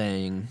what you're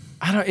saying.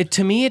 I don't.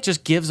 To me, it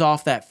just gives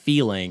off that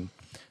feeling.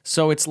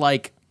 So it's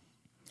like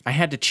I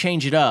had to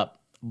change it up,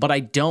 but I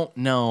don't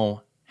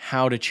know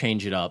how to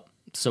change it up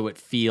so it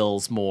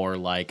feels more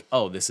like,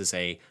 oh, this is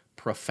a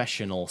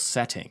professional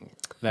setting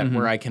that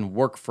where I can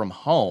work from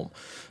home.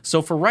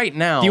 So for right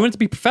now, Do you want it to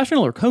be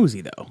professional or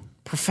cozy though?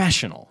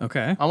 professional.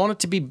 Okay. I want it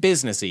to be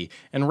businessy.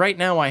 And right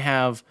now I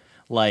have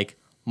like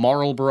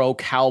Marlboro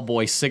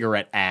cowboy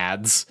cigarette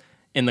ads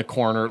in the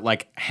corner,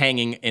 like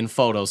hanging in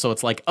photos. So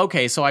it's like,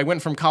 okay, so I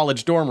went from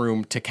college dorm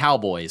room to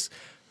cowboys.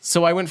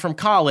 So I went from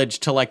college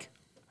to like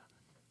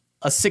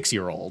a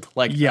 6-year-old.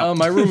 Like, Yep.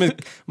 my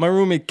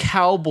room is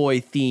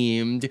cowboy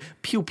themed.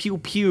 Pew pew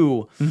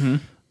pew.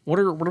 What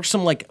are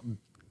some like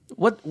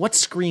what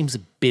screams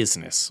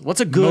business? What's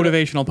a good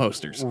Motivational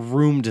posters.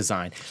 room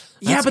design?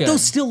 Yeah, That's but good.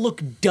 those still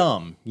look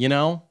dumb, you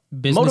know?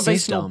 Business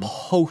is Motivational dumb.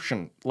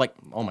 potion. Like,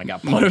 oh my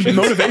God. Potion.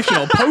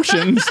 Motivational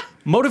potions.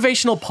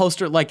 Motivational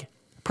poster, like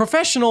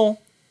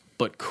professional,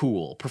 but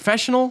cool.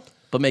 Professional,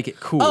 but make it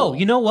cool. Oh,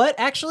 you know what?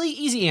 Actually,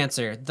 easy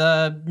answer.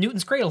 The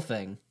Newton's Cradle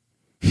thing.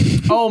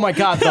 Oh my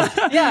God.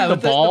 Yeah, The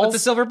with balls? with the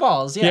silver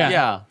balls. Yeah. Yeah.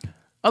 yeah.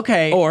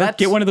 Okay. Or that's-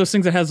 get one of those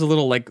things that has a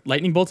little like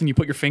lightning bolts and you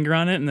put your finger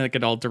on it and like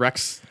it all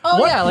directs. Oh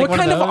What, yeah, like what one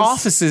kind of those.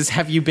 offices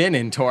have you been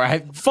in, Tor?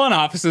 Fun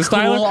offices, Cool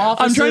Tyler.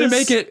 I'm trying to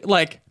offices. make it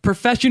like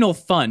professional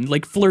fun,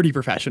 like flirty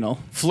professional.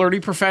 Flirty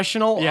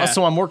professional? Yeah.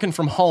 So I'm working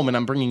from home and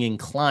I'm bringing in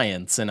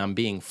clients and I'm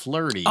being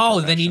flirty. Oh,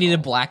 then you need a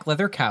black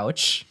leather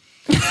couch.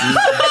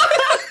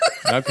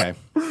 Okay.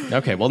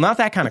 Okay. Well, not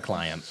that kind of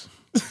client.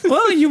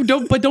 Well, you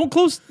don't, but don't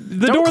close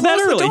the Don't door close that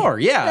the early. door.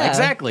 Yeah, Yeah.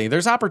 exactly.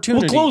 There's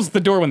opportunity. We'll close the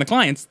door when the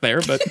client's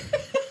there, but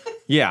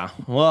Yeah.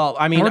 Well,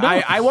 I mean, Or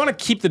don't. I want to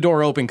keep the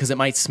door open because it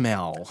might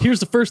smell. here's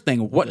the first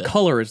thing. What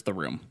color is the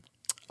room?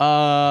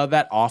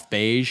 That off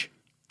beige.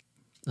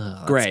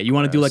 Gray. You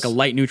want to do like a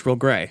light neutral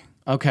gray.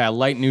 Okay, a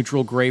light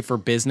neutral gray for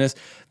business.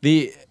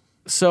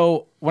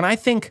 So when I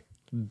think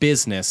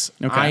business,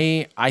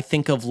 Okay. I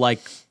think of like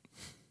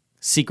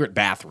secret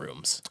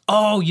bathrooms.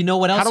 Oh, you know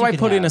what else? How do you I could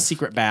put in a have?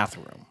 secret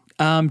bathroom?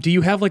 Do you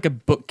have like a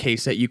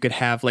bookcase that you could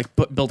have like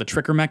build a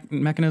trigger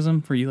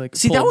mechanism for you like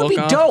See, pull that a would book be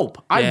off?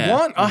 dope. I Yeah.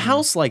 want a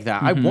house like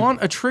that. I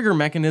want a trigger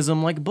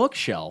mechanism like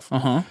bookshelf.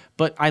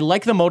 But I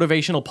like the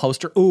motivational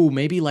poster. Ooh,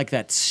 maybe like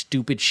that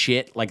stupid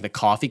shit, like the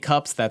coffee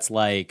cups that's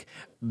like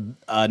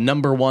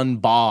number one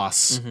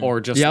boss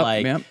or just Yep,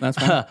 like yep, that's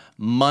fine.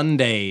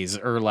 Mondays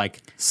or like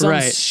some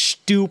Right.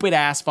 stupid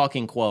ass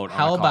fucking quote. on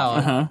How a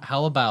coffee.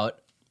 about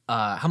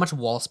how much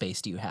wall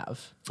space do you have?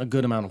 A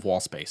good amount of wall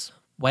space?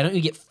 Why don't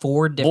you get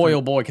four different? Boy,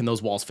 oh boy, can those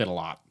walls fit a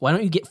lot. Why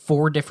don't you get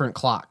 4 different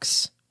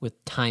clocks with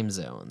time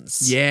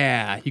zones?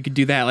 Yeah, you could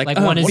do that. Like, Like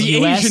one is the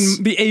US?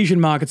 Asian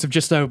markets have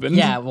just opened.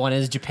 Yeah, one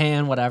is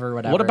Japan, whatever.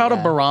 What about yeah.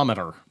 a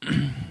barometer?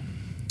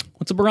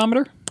 What's a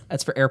barometer?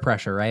 That's for air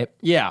pressure, right?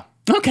 Yeah.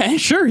 Okay,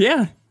 sure,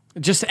 yeah.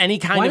 Just any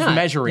kind Why of not?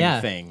 measuring Yeah.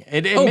 thing.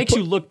 It makes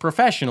you look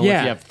professional Yeah.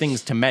 if you have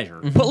things to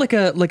measure. Put like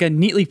a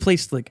neatly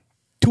placed like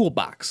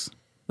toolbox.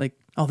 Like,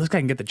 oh, this guy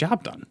can get the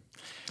job done.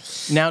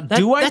 Now,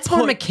 do I That's put...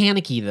 more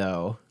mechanic-y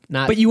though.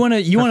 Not But you want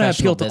to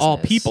professional appeal to all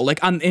business. people. Like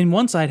in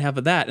one side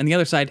have that, and the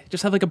other side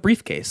just have like a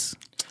briefcase.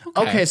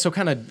 Okay, so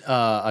kind of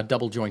a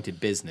double-jointed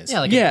business. Yeah,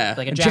 like Yeah, a,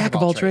 like a a jack,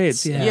 of all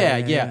trades. Yeah.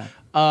 yeah.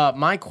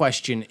 My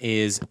question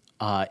is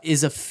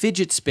a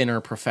fidget spinner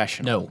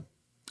professional? No.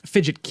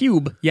 Fidget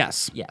cube,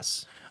 yes.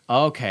 Yes.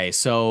 Okay,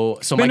 so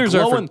Spinners my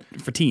are glow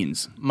for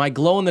teens. my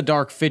glow in the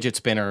dark fidget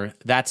spinner,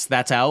 that's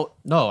out,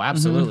 No,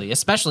 absolutely.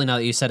 Especially now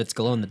that you said it's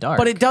glow in the dark.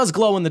 but it does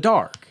glow in the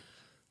dark.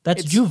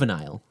 that's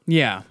juvenile.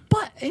 Yeah.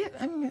 But it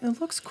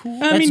looks cool.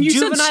 I mean, you said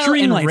juvenile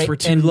string and lights ra- were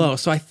too and- low,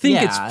 so I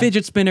think it's yeah.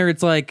 fidget spinner.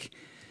 It's like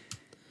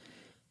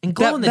And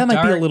glow That- in the that might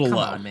dark. be a little come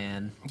low. on,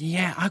 man.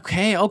 Yeah,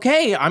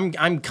 okay.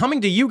 I'm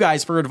coming to you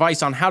guys for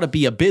advice on how to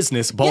be a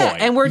business boy. Yeah,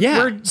 and Yeah.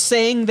 we're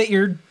saying that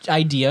your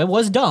idea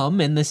was dumb,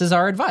 and this is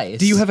our advice.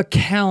 do you have a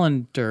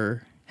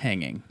calendar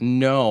hanging?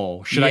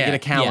 no, should I Yeah, get a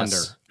calendar?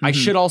 yes. I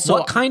should also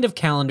what kind of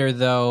calendar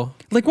though?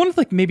 Like one of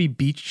like maybe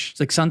beach,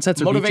 like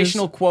sunsets or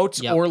motivational beaches?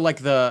 quotes Yep. or like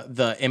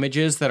the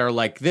images that are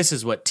like this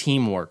is what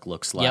teamwork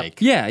looks like.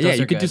 Yeah, Those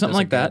you are could do good. something Those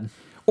like are that. good.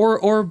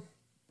 Or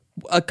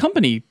a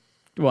company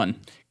one.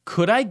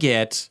 Could I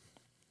get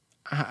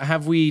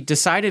have we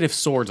decided if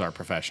swords are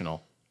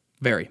professional?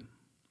 Very.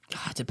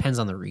 It depends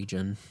on the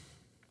region.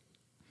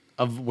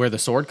 Of where the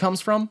sword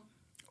comes from?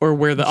 Or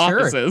where the Sure.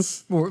 office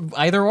is. Or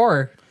either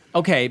or.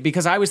 Okay,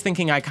 because I was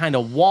thinking I kind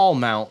of wall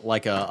mount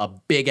like a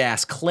big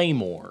ass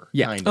claymore.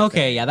 Yeah. Kind of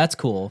Okay, yeah, that's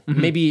cool.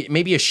 Mm-hmm.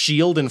 Maybe a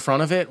shield in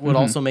front of it would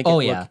also make it Oh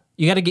look. yeah,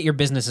 you got to get your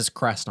business's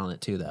crest on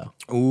it too, though.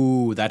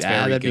 Ooh, that's Yeah,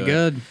 very that'd be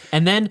good.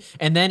 And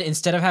then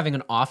instead of having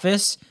an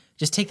office,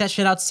 just take that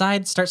shit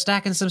outside, start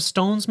stacking some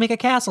stones, make a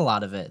castle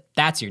out of it.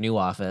 That's your new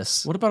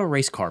office. What about a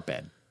race car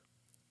bed?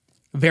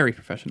 Very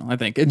professional, I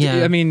think.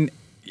 Yeah. I mean,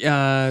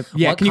 yeah.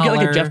 What Can you get like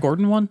a color? Jeff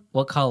Gordon one?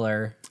 What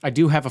color? I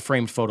do have a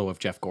framed photo of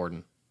Jeff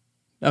Gordon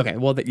Okay.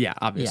 Well, yeah,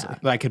 obviously. Yeah.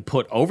 that I could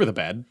put over the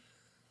bed.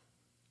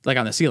 Like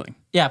on the ceiling.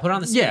 Yeah, put it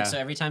on the ceiling Yeah. so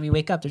every time you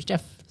wake up, there's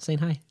Jeff saying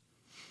hi.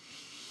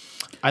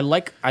 I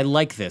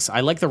like this.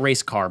 I like the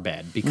race car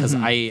bed because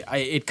Mm-hmm.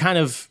 it kind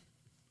of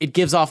it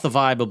gives off the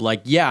vibe of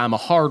like, yeah, I'm a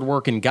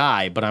hard-working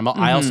guy, but I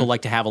Mm-hmm. also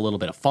like to have a little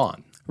bit of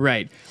fun.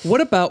 Right.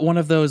 What about one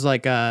of those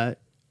like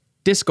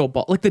disco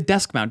ball, like the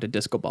desk mounted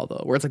disco ball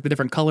though, where it's like the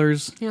different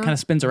colors kind of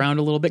spins around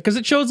a little bit because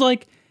it shows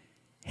like,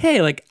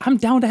 hey, like I'm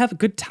down to have a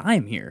good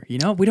time here. You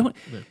know, we don't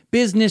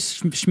business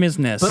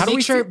schmizness. But do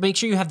we make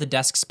sure you have the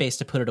desk space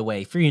to put it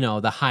away for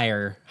the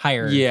higher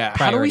Yeah.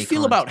 How do we priority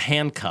feel content. about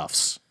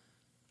handcuffs?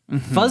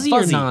 fuzzy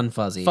or Fuzzy.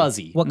 non-fuzzy?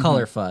 Fuzzy. What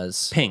color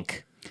fuzz?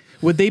 Pink.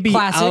 Would they be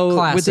Classic, out? Would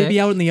classic. they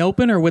be out in the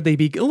open or would they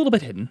be a little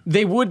bit hidden?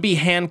 They would be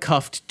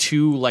handcuffed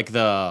to like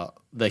the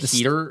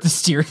heater. The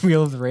steering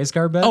wheel of the race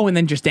car bed. Oh, and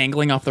then just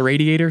dangling off the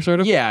radiator, sort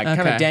of. Yeah, kind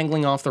Okay. of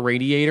dangling off the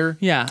radiator.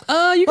 Yeah. You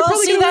could well,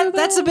 probably see get away with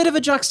that's a bit of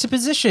a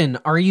juxtaposition.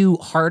 Are you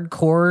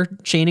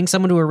hardcore chaining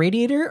someone to a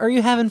radiator, or are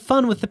you having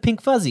fun with the pink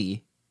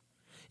fuzzy?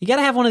 You got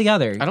to have one or the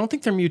other. I don't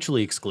think they're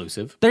mutually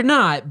exclusive. They're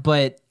not,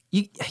 but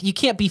you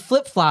can't be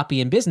flip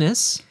floppy in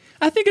business.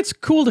 I think it's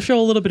cool to show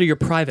a little bit of your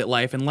private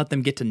life and let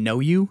them get to know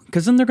you,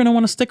 because then they're going to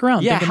want to stick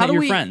around. Yeah, thinking how that do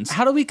you're we friends.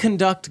 how do we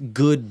conduct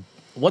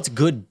what's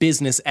good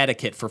business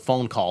etiquette for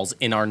phone calls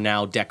in our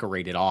now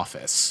decorated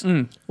office?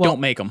 Don't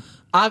make them.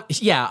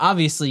 Yeah,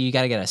 obviously you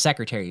got to get a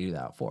secretary to do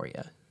that for you.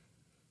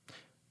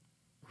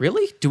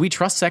 Really? Do we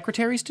trust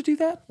secretaries to do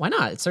that? Why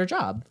not? It's their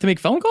job. To make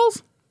phone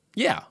calls?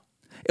 Yeah.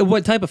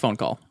 What type of phone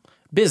call?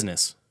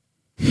 Business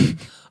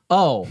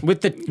Oh.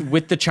 with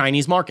the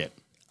Chinese market.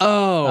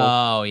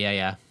 Oh,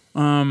 yeah.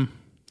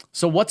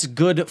 So what's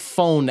good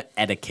phone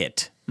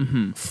etiquette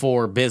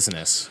for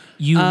business?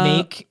 You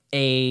make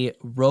a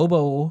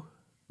robo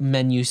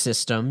menu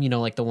system,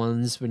 like the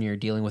ones when you're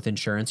dealing with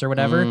insurance or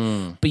whatever,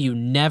 but you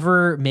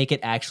never make it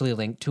actually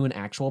linked to an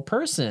actual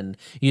person.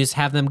 You just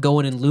have them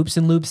going in loops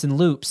and loops and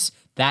loops.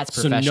 That's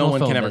So no professional one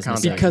phone can ever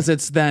business.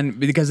 contact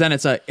Because then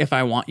it's a, if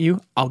I want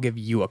you, I'll give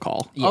you a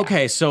call. Yeah.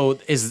 Okay, so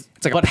It's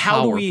like but a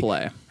power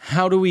play.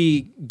 How do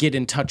we get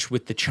in touch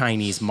with the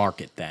Chinese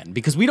market then?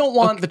 Because we don't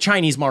want the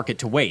Chinese market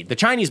to wait. The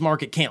Chinese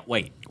market can't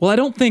wait. Well, I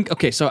don't think.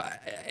 Okay, so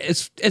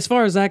as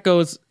far as that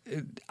goes,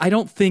 I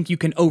don't think you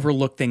can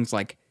overlook things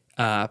like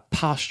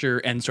posture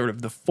and sort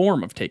of the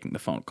form of taking the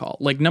phone call.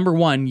 Like, number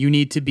one, you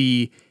need to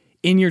be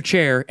in your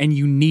chair and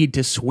you need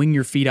to swing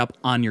your feet up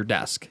on your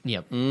desk.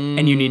 Yep.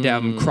 And you need to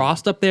have them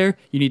crossed up there.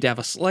 You need to have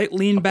a slight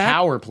lean back.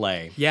 Power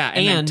play. Yeah,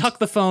 and then And- tuck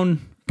the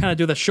phone, kind of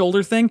do the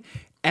shoulder thing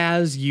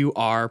as you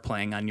are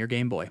playing on your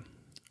Game Boy.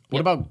 What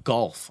about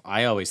golf?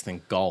 I always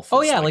think golf. Oh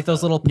is yeah, like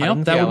those little Yep,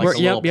 putting that yeah, would like work.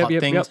 the little putt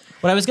things.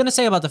 What I was going to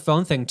say about the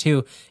phone thing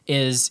too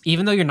is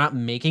even though you're not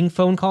making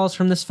phone calls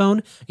from this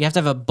phone, you have to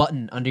have a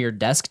button under your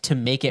desk to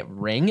make it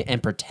ring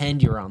and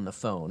pretend you're on the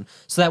phone.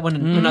 So that when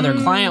another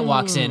client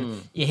walks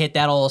in, you hit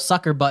that old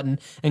sucker button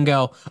and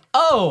go,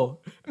 "Oh,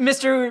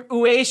 Mr.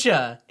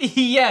 Uesha,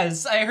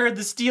 yes, I heard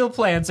the steel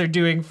plants are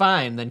doing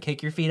fine." Then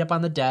kick your feet up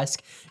on the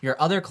desk. Your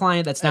other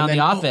client that's now in the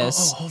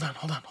office. hold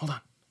on.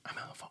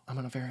 I'm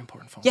on a very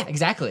important phone. Yeah,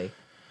 exactly.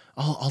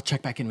 I'll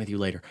check back in with you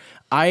later.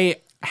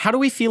 How do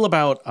we feel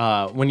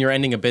about when you're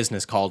ending a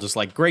business call? Just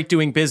like, great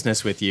doing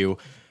business with you.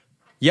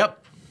 Yep.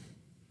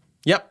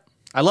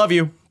 I love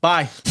you.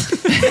 Bye.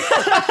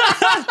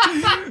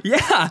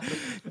 Yeah.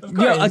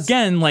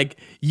 Again, like,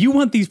 you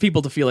want these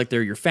people to feel like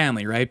they're your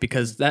family, right?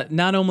 Because that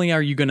not only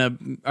are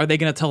they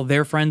gonna tell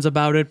their friends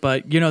about it,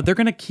 but they're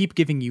gonna keep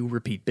giving you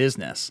repeat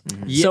business.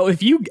 So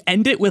if you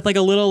end it with like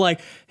a little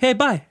like, "Hey,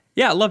 bye.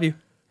 Yeah, I love you."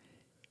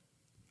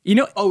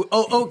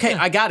 Okay.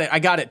 I got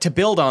it. To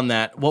build on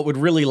that, what would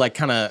really like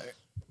kind of,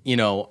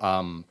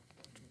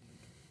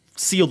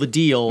 seal the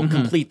deal,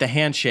 complete the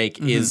handshake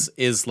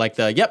is like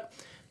the, "Yep,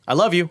 I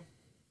love you.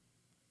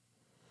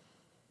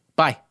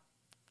 Bye."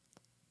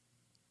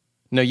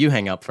 No, you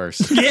hang up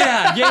first.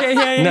 Yeah.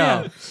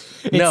 No.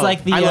 It's No,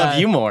 like the I love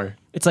you more.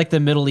 It's like the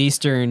Middle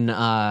Eastern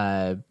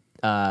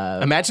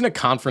Imagine a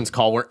conference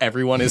call where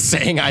everyone is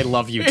saying "I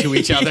love you" to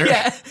each other.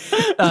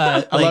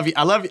 I love you.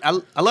 I love you.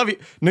 I love you.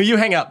 No, you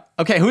hang up.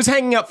 Okay, who's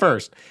hanging up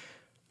first?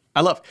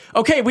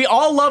 Okay, we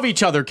all love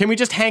each other. Can we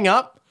just hang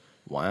up?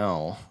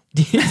 Wow.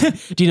 Do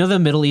you know the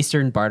Middle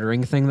Eastern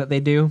bartering thing that they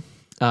do?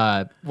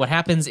 What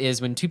happens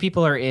is when two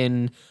people are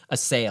in a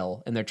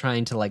sale and they're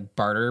trying to like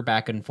barter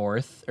back and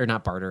forth, or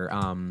not barter,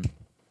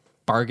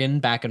 bargain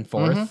back and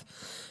forth,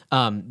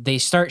 they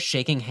start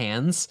shaking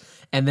hands.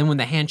 And then when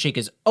the handshake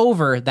is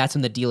over, that's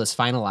when the deal is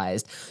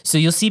finalized. So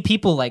you'll see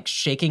people like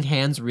shaking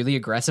hands really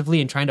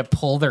aggressively and trying to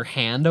pull their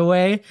hand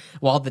away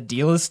while the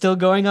deal is still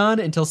going on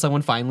until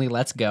someone finally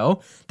lets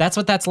go. That's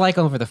what that's like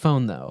over the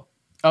phone, though.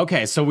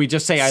 Okay, so we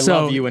just say "I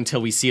So- love you" until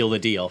we seal the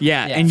deal.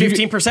 Yeah, Yeah. and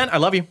 15%, I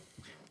love you.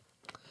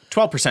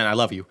 12%, I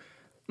love you.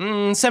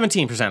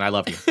 17%, I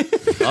love you.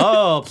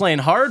 Oh, playing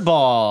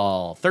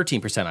hardball.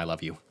 13%, I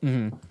love you.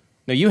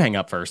 No, you hang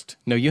up first.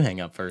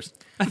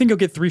 I think you'll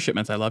get 3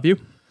 shipments. I love you.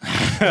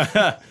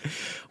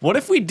 What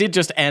if we did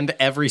just end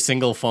every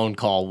single phone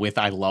call with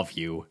 "I love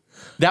you"?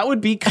 That would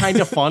be kind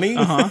of funny.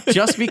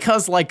 Just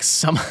because like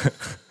some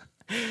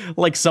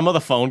of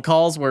the phone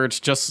calls where it's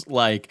just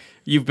like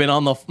you've been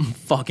on the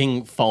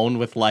fucking phone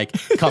with like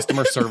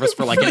customer service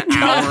for like an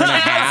hour and a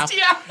half.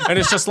 And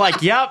it's just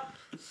like, "Yep.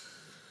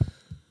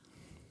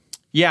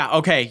 Yeah,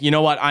 okay, you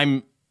know what?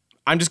 I'm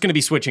just going to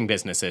be switching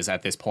businesses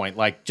at this point.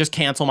 Like, just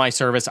cancel my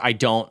service. I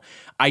don't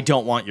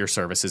want your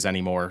services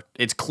anymore.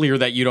 It's clear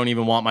that you don't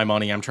even want my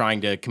money. I'm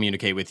trying to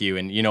communicate with you,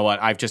 and you know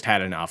what? I've just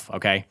had enough,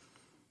 okay?"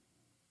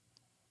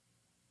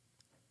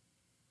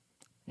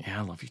 Yeah,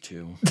 I love you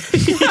too.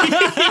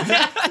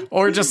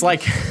 They're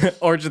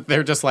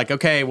just like,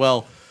 "Okay,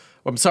 well,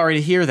 I'm sorry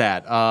to hear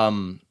that.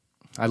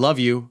 I love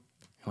you."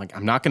 I'm like,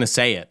 "I'm not going to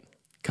say it.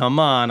 Come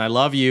on, I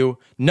love you."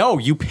 "No,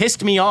 you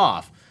pissed me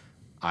off."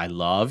 "I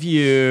love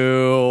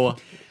you."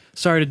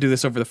 Sorry to do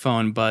this over the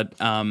phone, but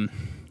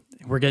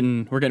we're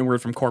getting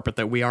word from corporate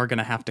that we are going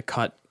to have to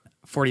cut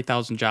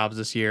 40,000 jobs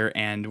this year,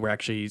 and we're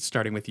actually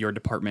starting with your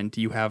department.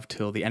 You have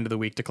till the end of the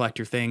week to collect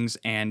your things,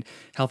 and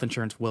health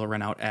insurance will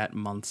run out at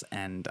month's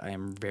end. I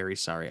am very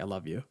sorry. I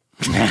love you.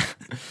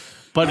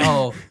 But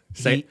Oh,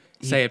 Say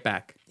it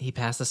back. He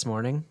passed this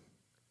morning?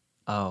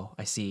 Oh,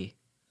 I see.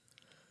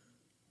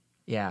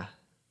 Yeah.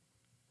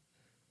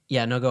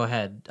 Yeah, no, go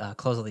ahead.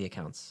 Close all the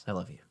accounts. I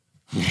love you.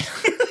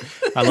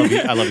 I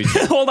love you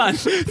too. Hold on.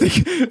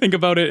 Think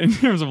about it in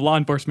terms of law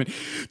enforcement.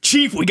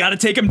 Chief, we got to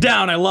take him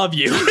down. I love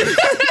you.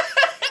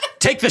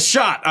 Take the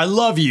shot. I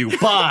love you.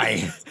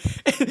 Bye.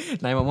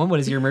 911, what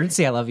is your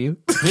emergency? I love you.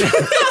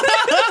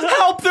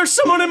 Help, there's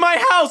someone in my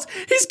house.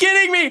 He's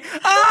getting me.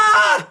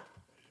 Ah!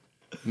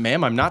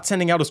 Ma'am, I'm not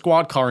sending out a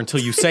squad car until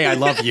you say I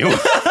love you.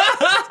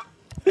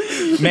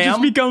 It Ma'am,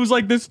 just becomes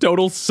like this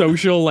total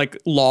social like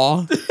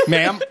law.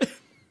 ma'am,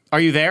 are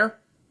you there?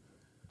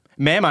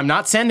 Ma'am, I'm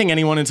not sending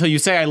anyone until you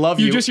say I love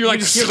you. You're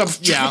like, hear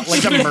the,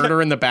 like the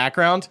murder in the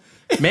background.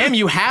 Ma'am,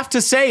 you have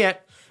to say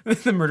it.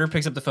 The murderer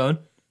picks up the phone.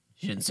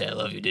 She didn't say I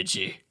love you, did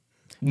she?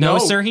 No,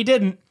 sir, he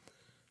didn't.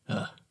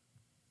 Well,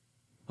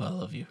 I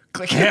love you.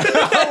 Click.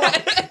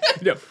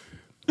 Yeah.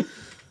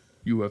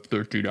 You have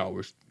 13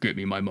 hours. Get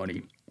me my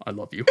money. I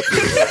love you.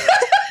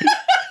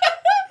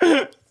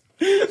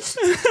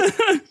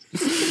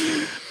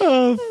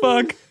 Oh,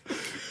 fuck.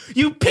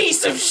 You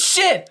piece of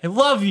shit! I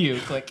love you.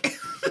 Click.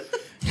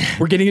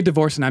 We're getting a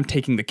divorce and I'm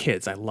taking the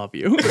kids. I love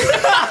you.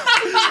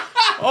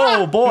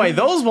 Oh boy,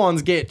 those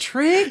ones get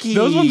tricky.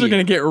 Those ones are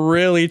going to get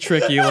really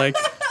tricky. Like,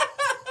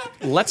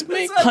 Let's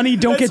make. honey,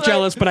 don't get That's why-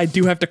 jealous, but I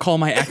do have to call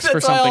my ex for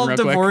That's why something all real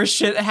quick. divorce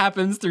shit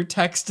happens through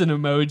text and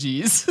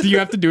emojis. Do you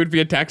have to do it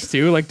via text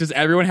too? Like, does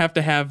everyone have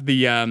to have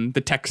the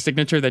text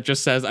signature that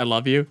just says "I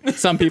love you"?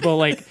 Some people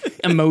like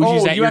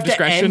emojis at you your have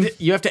discretion.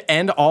 you have to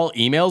end all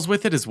emails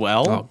with it as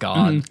well. Oh,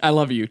 God. I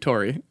love you,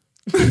 Tori.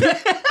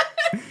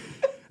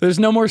 There's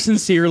no more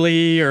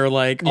sincerely or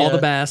like all Yeah. the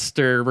best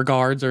or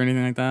regards or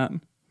anything like that.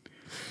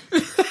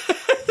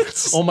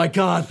 Oh my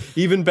God,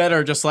 even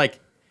better. Just like,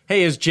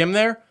 hey, is Jim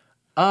there?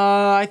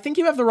 I think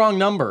you have the wrong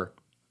number.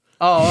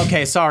 Oh,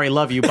 okay. Sorry.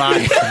 Love you.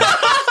 Bye.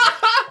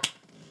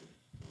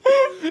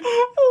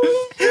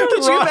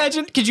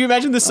 Could you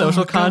imagine the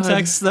social God.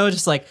 context though?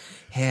 Just like,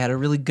 hey, I had a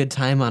really good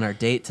time on our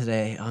date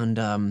today, and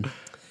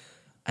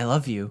I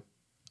love you.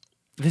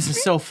 This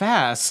is so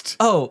fast.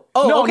 Oh,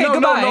 okay,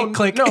 goodbye. No,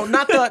 Click. No,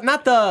 not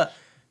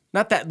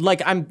that.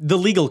 Like, I'm the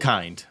legal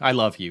kind. I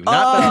love you.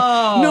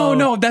 Not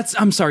No,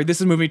 I'm sorry. This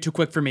is moving too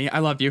quick for me. I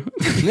love you.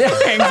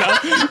 Hangs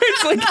up.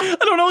 It's like, I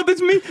don't know what this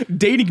means.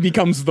 Dating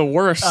becomes the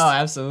worst. Oh,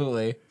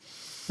 absolutely.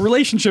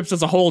 Relationships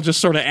as a whole just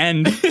sort of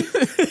end.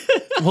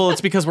 well,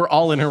 it's because we're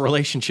all in a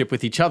relationship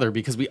with each other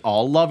because we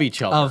all love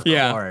each other. Of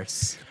Yeah.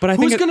 course. But I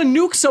think Who's gonna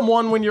nuke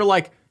someone when you're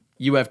like,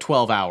 you have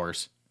 12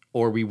 hours,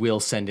 or we will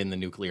send in the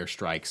nuclear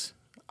strikes.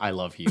 I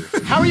love you.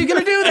 How are you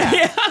gonna do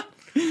that?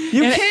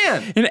 You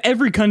can't. and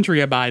every country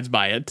abides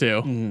by it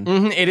too.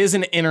 It is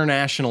an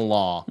international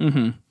law.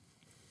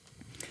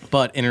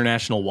 But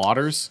international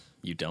waters,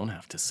 you don't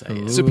have to say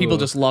it. So people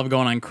just love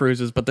going on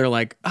cruises, but they're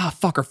like,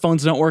 fuck, our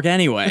phones don't work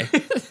anyway.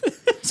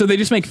 So they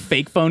just make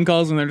fake phone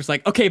calls and they're just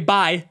like, okay,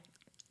 bye.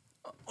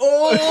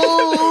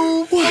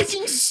 Oh,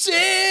 fucking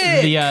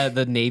sick!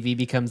 The Navy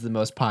becomes the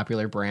most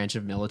popular branch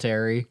of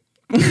military.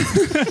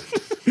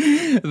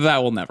 That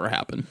will never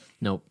happen,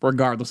 Nope.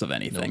 regardless of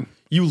anything.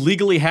 You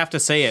legally have to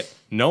say it.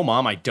 No,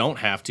 Mom, I don't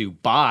have to.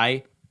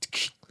 Bye.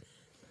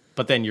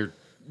 But then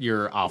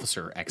your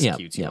officer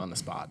executes you yep. on the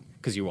spot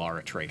because you are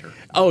a traitor.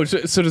 Oh,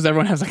 so does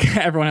everyone has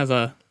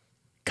a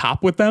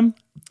cop with them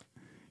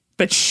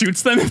that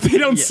shoots them if they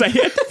don't say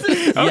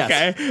it?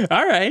 Okay,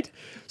 all right.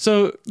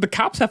 So the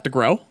cops have to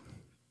grow.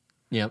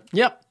 Yep.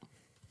 Yep.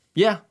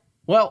 Yeah.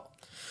 Well,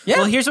 yeah.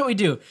 Well, here's what we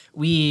do.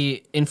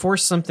 We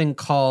enforce something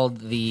called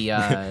the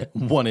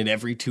 1 in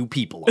every 2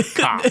 people are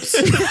cops.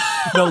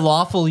 the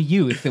lawful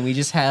youth, and we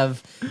just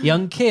have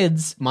young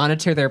kids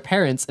monitor their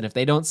parents, and if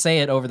they don't say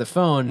it over the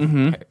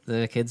phone,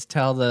 the kids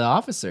tell the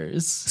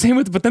officers. Same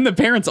with, but then the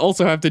parents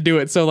also have to do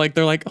it. So like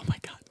they're like, oh my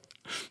god,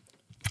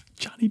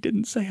 Johnny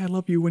didn't say I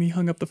love you when he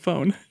hung up the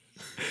phone.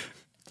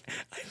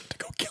 I have to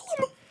go kill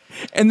him.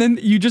 And then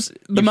the hear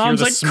mom's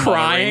the like smothering.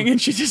 crying,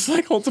 and she just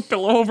like holds a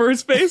pillow over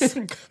his face.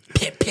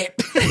 Pip,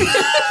 pip.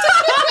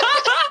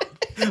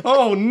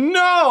 Oh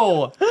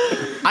no!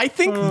 I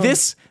think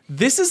this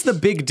is the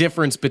big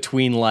difference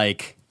between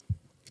like,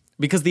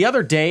 because the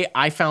other day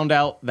I found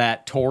out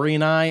that Tori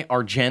and I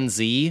are Gen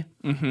Z,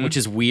 which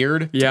is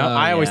weird. Yeah.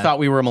 I always yeah. thought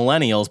we were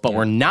millennials, but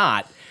we're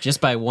not.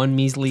 Just by one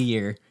measly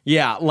year.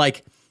 Yeah,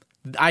 like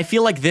I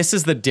feel like this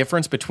is the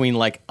difference between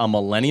like a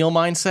millennial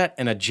mindset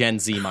and a Gen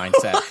Z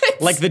mindset.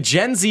 Like the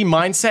Gen Z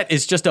mindset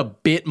is just a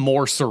bit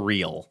more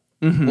surreal.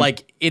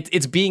 Like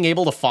it's being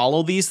able to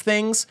follow these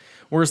things,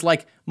 whereas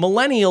like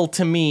millennial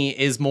to me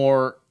is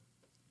more.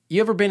 You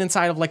ever been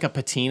inside of like a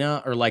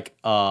patina or like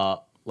a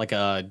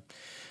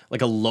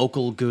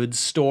local goods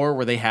store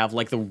where they have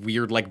like the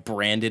weird like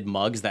branded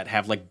mugs that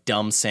have like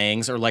dumb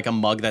sayings, or like a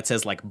mug that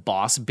says like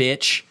boss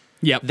bitch?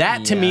 Yep.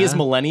 That to me is Yeah.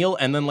 millennial.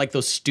 And then like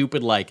those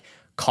stupid like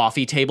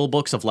coffee table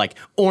books of like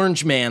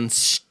Orange Man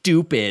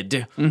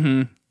stupid.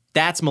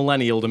 That's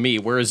millennial to me.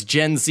 Whereas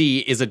Gen Z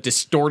is a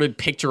distorted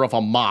picture of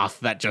a moth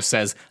that just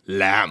says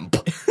lamp.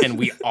 And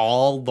we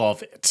all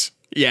love it.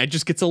 Yeah, it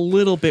just gets a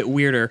little bit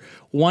weirder.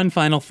 One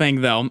final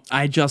thing, though,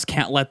 I just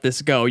can't let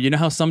this go. You know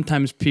how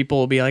sometimes people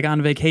will be like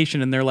on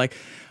vacation and they're like,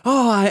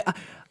 "Oh,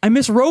 I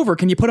miss Rover.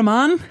 Can you put him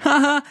on?"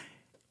 Haha.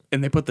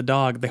 And they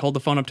hold the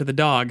phone up to the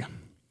dog.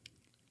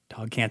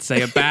 Dog can't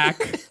say it back.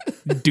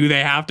 Do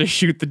they have to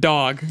shoot the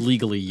dog?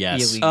 Legally,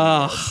 yes.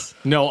 Illegal.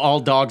 No, all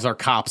dogs are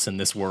cops in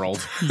this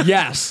world.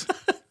 Yes.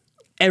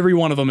 Every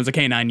one of them is a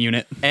canine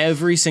unit.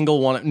 Every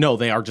single one. No,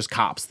 they are just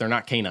cops. They're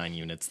not canine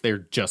units. They're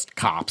just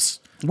cops.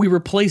 We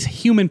replace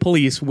human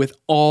police with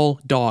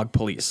all dog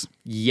police.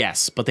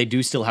 Yes, but they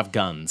do still have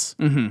guns.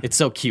 It's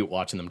so cute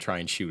watching them try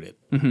and shoot it.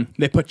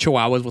 They put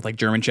chihuahuas with like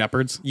German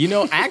shepherds. You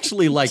know,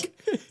 actually, like,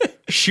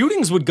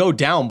 shootings would go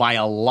down by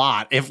a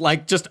lot if,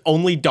 like, just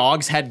only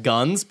dogs had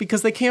guns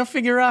because they can't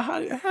figure out how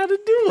to do How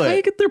do they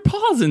it. get their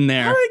paws in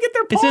there? How do they get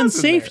their It's in paws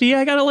in there? safety.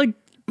 I gotta like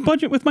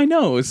punch it with my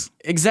nose.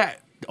 Exact.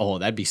 Oh,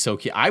 that'd be so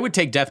cute. I would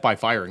take Death by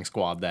Firing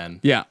Squad then.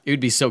 Yeah. It would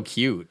be so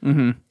cute.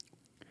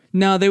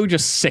 No, they would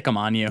just sick them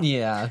on you.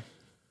 Yeah.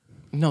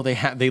 No,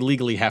 they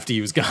legally have to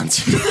use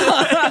guns.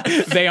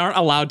 They aren't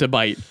allowed to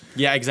bite.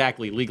 Yeah,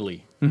 exactly,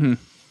 legally.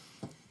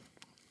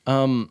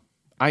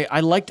 I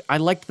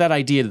liked that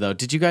idea though.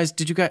 Did you guys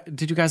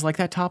like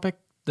that topic?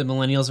 The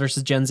millennials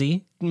versus Gen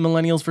Z.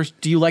 Millennials versus.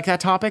 Do you like that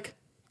topic?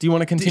 Do you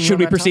want to continue? Should on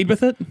we that proceed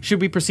topic? with it? Should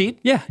we proceed?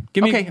 Yeah.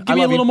 Give me Okay, give I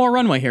me a love little you. more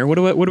runway here. What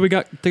do we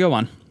got to go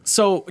on?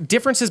 So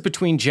differences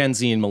between Gen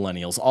Z and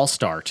millennials. I'll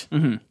start.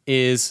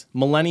 Is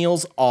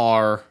millennials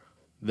are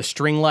the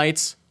string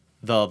lights,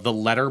 the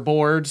letter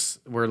boards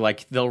where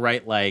like they'll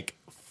write like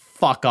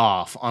 "fuck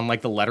off" on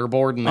like the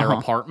letterboard in their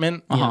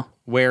apartment,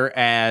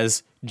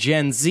 whereas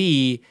Gen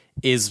Z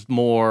is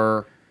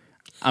more.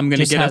 I'm gonna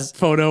Just get has- a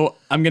photo.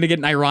 I'm gonna get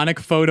an ironic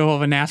photo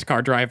of a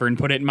NASCAR driver and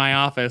put it in my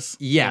office.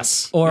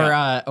 Yes. Or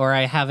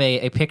I have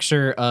a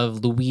picture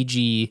of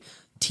Luigi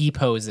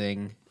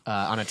T-posing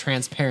on a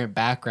transparent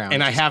background.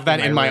 And I just have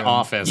that in my room.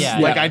 office. Yeah.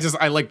 Like yeah.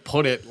 I like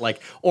put it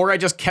like, or I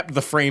just kept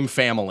the frame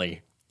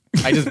family.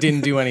 I just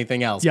didn't do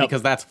anything else Yep.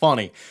 because that's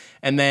funny.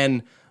 And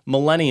then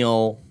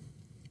millennial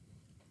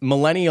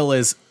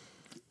is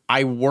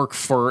I work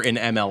for an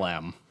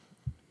MLM.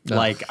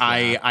 Like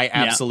I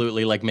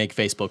absolutely like make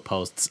Facebook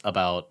posts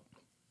about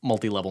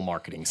multi-level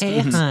marketing stuff. Hey,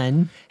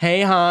 hun.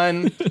 Hey,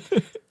 hon.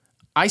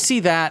 I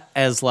see that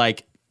as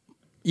like,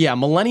 yeah,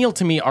 millennial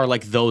to me are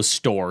like those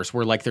stores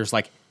where like there's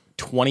like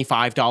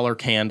 $25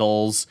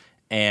 candles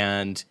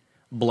and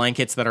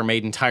blankets that are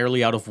made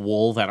entirely out of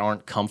wool that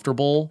aren't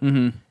comfortable,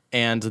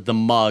 and the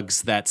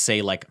mugs that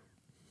say like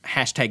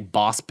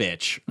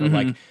 #boss_bitch or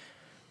like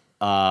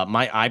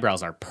my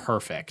eyebrows are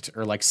perfect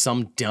or like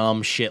some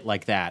dumb shit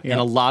like that, and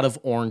a lot of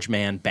Orange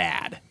Man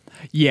bad.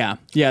 Yeah.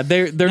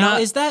 They're Now,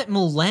 not. is that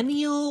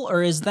millennial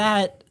or is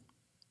that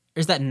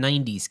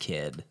 90s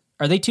kid?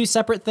 Are they two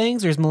separate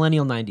things, or is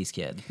millennial 90s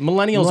kid?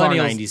 Millennials are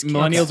 90s kids.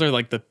 Millennials are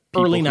like the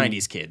people Early who-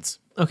 90s kids.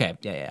 Okay,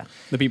 yeah.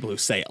 The people who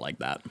say it like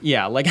that.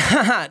 Yeah, like,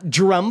 haha,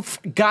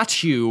 Drumpf,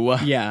 got you.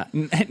 Yeah.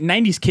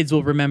 90s kids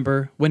will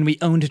remember when we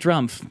owned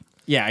Drumpf.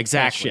 Yeah,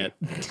 exactly.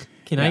 Shit.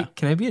 Can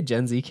I be a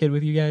Gen Z kid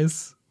with you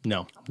guys?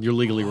 No, you're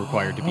legally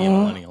required to be a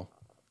millennial.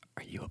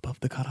 Are you above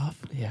the cutoff?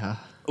 Yeah.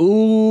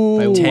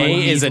 Ooh.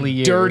 Tay is a Weasley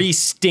year. dirty,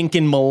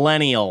 stinking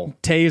millennial.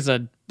 Tay is a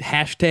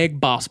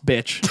 #boss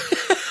bitch.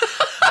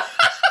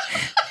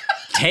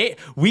 Tay,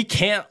 we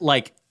can't,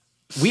 like,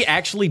 we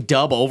actually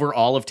dub over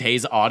all of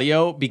Tay's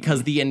audio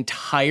because the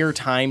entire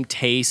time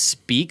Tay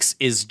speaks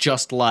is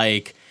just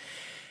like,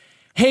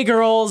 hey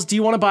girls, do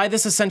you want to buy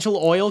this essential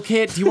oil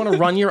kit? Do you want to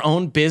run your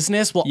own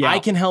business? Well, Yeah. I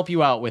can help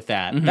you out with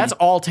that. That's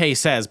all Tay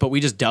says, but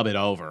we just dub it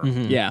over.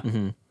 Yeah.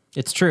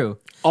 It's true.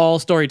 All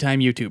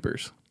storytime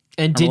YouTubers.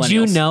 And Or did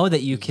you millennials. know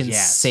that you can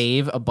Yes.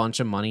 save a bunch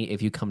of money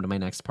if you come to my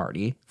next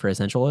party for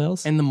essential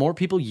oils? And the more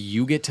people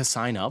you get to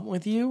sign up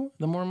with you,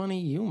 the more money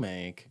you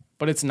make.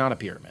 But it's not a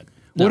pyramid.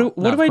 What do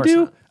of I course do?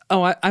 not.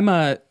 Oh, I'm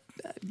a.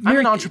 I'm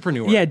an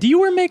entrepreneur. Yeah. Do you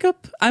wear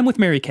makeup? I'm with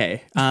Mary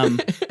Kay.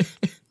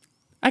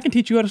 I can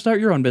teach you how to start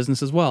your own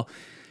business as well.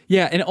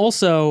 Yeah, and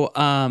also,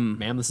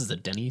 Ma'am, this is a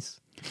Denny's.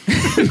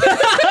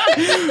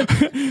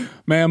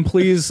 ma'am,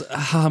 please,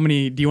 how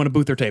many do you want a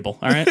booth or table?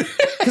 All right.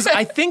 Because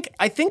I think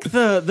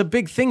the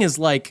big thing is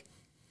like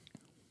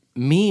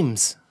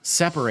memes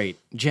separate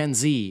Gen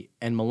Z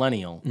and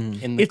millennial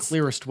in the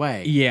clearest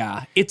way.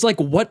 Yeah, it's like,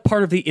 what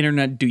part of the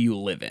internet do you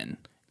live in?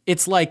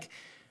 It's like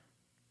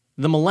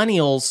the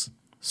millennials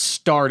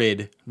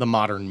started the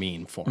modern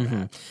meme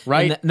format,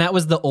 right? And that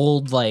was the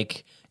old,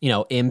 like,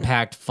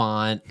 impact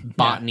font,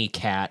 botany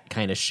cat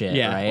kind of shit,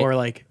 Yeah, right? or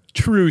like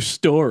true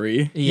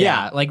story.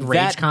 yeah, like rage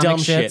that comic dumb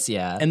shits, shit.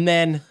 yeah. And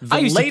then the I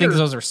used later, to think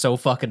those were so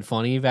fucking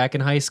funny back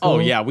in high school. oh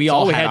yeah, we It's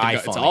all we had to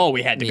go. iPhone. It's all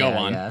we had to go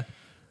on. Yeah.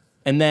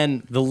 And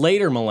then the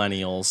later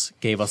millennials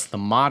gave us the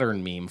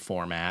modern meme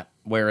format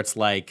where it's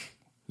like,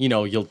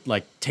 you'll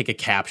like take a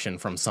caption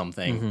from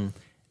something.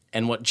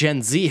 And what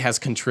Gen Z has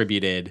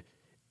contributed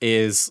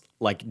is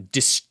like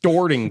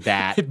distorting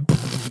that.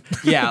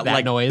 Yeah, That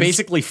like noise.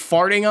 basically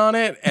farting on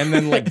it and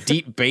then like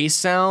deep bass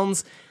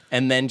sounds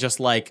and then just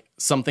like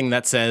something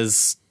that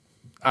says,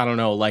 I don't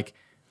know, like,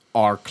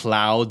 are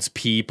clouds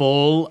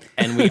people?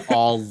 And we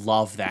all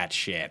love that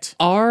shit.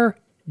 Are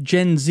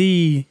Gen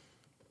Z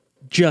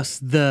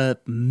just the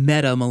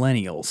meta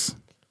millennials?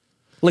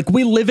 Like,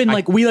 we live in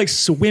we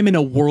swim in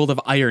a world of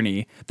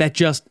irony that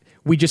just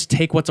we just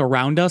take what's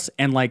around us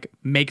and like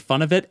make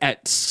fun of it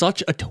at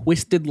such a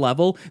twisted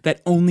level that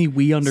only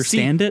we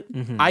understand it.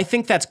 I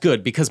think that's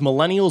good because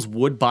millennials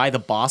would buy the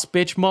boss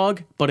bitch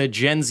mug, but a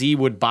Gen Z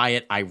would buy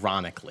it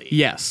ironically.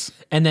 Yes.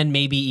 And then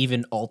maybe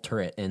even alter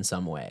it in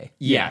some way.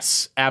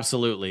 Yes,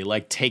 absolutely.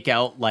 Like take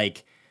out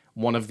like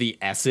one of the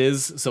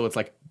S's, so it's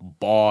like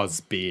boss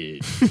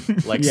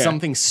bitch, like Yeah.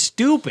 something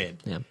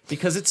stupid. Yeah.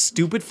 Because it's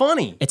stupid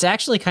funny. It's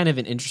actually kind of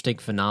an interesting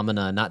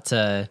phenomena, not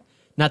to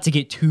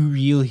get too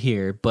real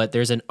here, but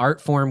there's an art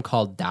form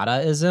called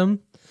Dadaism.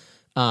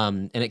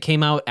 And it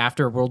came out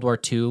after World War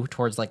II,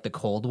 towards like the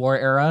Cold War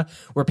era,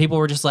 where people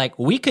were just like,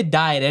 we could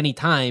die at any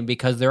time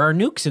because there are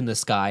nukes in the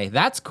sky.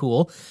 That's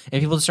cool.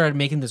 And people started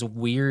making this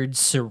weird,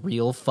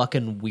 surreal,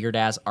 fucking weird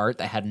ass art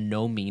that had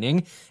no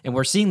meaning. And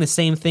we're seeing the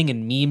same thing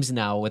in memes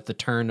now with the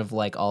turn of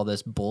like all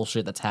this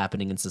bullshit that's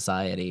happening in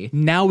society.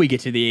 Now we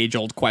get to the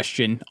age-old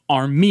question: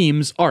 are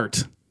memes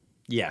art?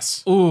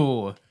 Yes.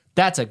 Ooh,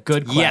 that's a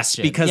good question. Yes,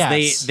 because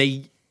Yes.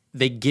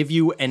 they give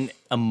you an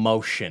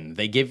emotion.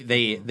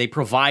 They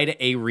provide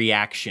a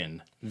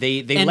reaction. They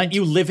And- let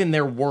you live in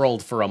their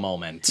world for a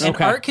moment. And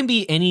Okay. art can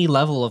be any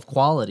level of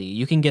quality.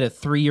 You can get a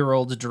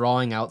 3-year-old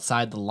drawing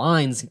outside the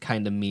lines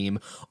kind of meme,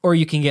 or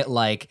you can get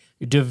like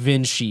Da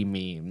Vinci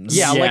memes.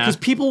 Yeah, like Yeah. because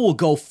people will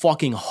go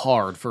fucking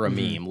hard for a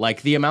meme.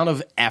 Like the amount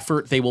of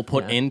effort they will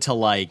put into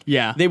like,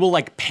 Yeah. they will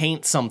like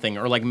paint something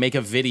or like make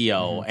a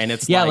video, and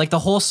it's Yeah, like the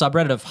whole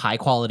subreddit of high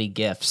quality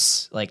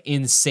GIFs, like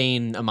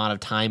insane amount of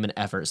time and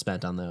effort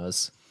spent on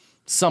those.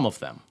 some of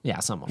them. Yeah,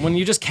 some of them. When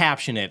you just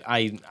caption it,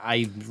 I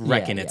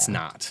reckon it's yeah.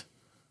 not.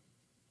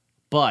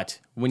 But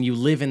when you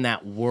live in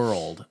that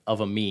world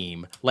of a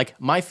meme, like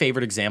my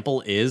favorite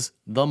example is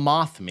the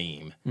moth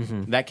meme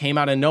that came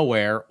out of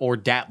nowhere, or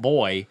Dat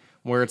Boy,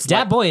 where it's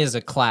Dat like, Boy is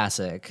a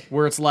classic.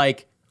 where it's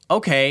like,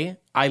 okay,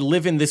 I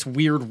live in this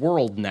weird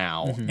world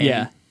now, and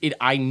Yeah.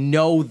 I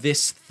know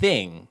this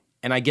thing,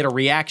 and I get a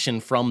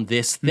reaction from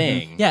this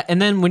thing. Yeah,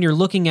 and then when you're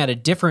looking at a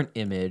different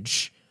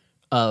image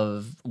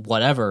of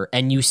whatever,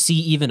 and you see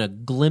even a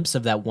glimpse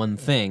of that one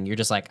thing, you're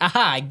just like,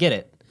 aha, I get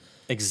it.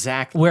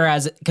 Exactly.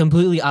 Whereas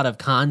completely out of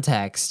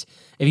context,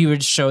 if you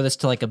would show this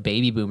to like a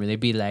baby boomer, they'd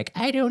be like,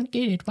 I don't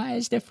get it. Why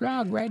is the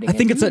frog riding I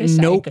think a it's that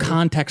no unicycle?"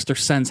 context or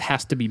sense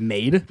has to be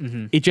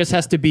made. It just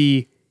has to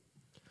be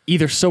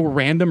either so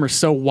random or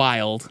so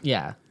wild.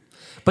 Yeah,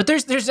 but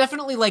there's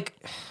definitely like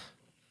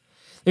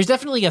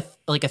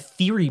a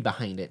theory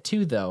behind it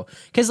too, though,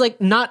 because like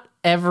not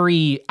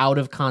every out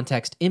of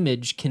context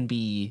image can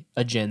be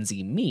a Gen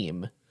Z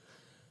meme,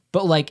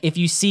 but like if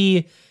you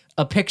see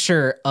a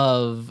picture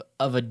of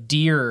a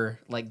deer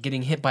like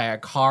getting hit by a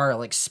car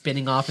like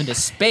spinning off into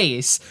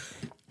space,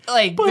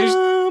 like there's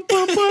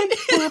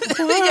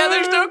yeah,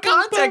 there's no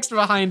context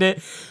behind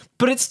it,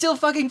 but it's still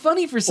fucking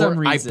funny for some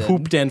Or reason. I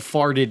pooped and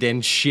farted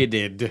and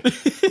shitted.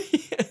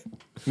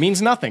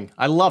 Means nothing.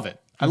 I love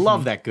it. I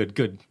love that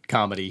good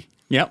comedy.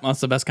 Yep, that's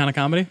the best kind of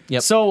comedy.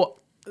 Yep. So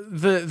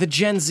the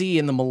Gen Z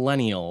and the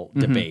millennial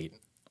debate,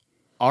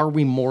 are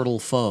we mortal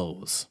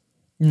foes?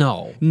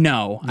 No.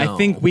 No, I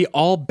think we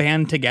all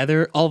band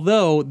together,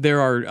 although there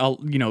are,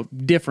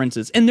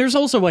 differences. And there's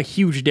also a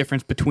huge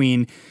difference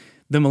between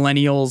the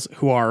millennials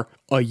who are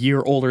a year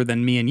older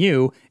than me and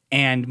you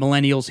and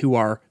millennials who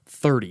are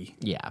 30.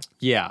 Yeah.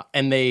 Yeah,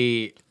 and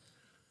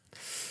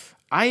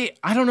I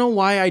don't know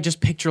why I just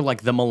picture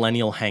like the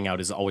millennial hangout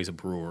is always a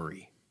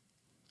brewery.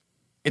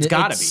 It's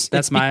gotta be.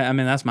 That's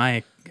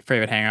my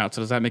favorite hangout.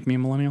 So does that make me a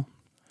millennial?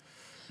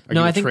 Are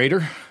No, you I a think-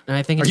 traitor? And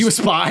I think Are it's you a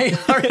spy?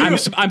 Are you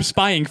I'm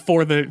spying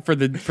for the Gen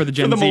for the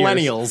Zers.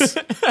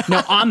 millennials?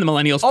 No, on the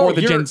millennials for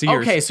the Gen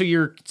Zers. Okay, so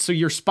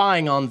you're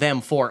spying on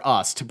them for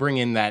us to bring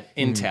in that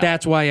intel.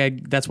 That's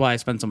why I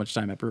spend so much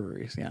time at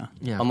breweries. Yeah,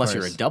 yeah, of Unless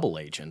you're course. a double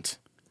agent.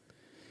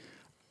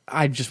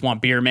 I just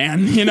want beer,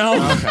 man. You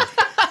know.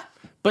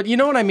 But you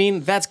know what I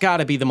mean? That's got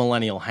to be the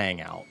millennial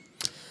hangout.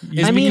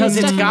 Is I mean, because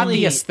it's it's got definitely-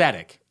 the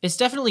aesthetic. It's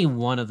definitely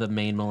one of the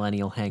main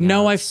millennial hangouts.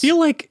 No, I feel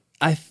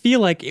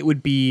like it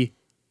would be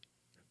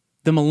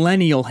the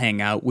millennial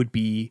hangout would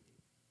be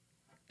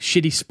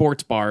shitty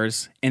sports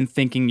bars and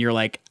thinking you're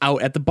like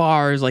out at the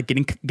bars, like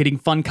getting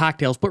fun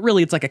cocktails, but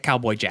really it's like a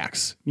Cowboy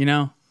Jack's, you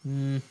know?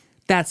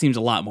 That seems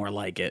a lot more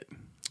like it.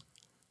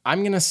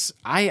 I'm gonna.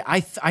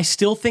 I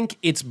still think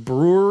it's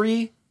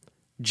brewery,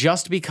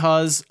 just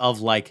because of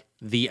like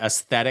the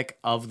aesthetic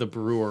of the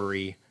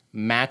brewery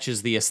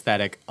matches the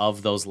aesthetic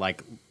of those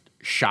like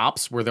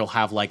shops where they'll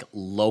have like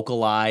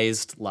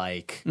localized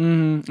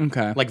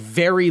Okay. like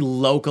very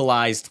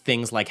localized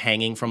things like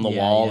hanging from the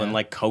wall yeah. and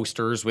like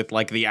coasters with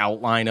like the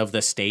outline of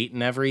the state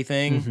and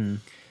everything.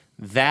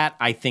 That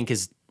I think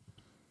is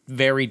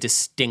very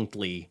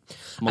distinctly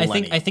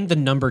millennial. I think the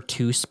number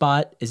 2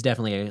 spot is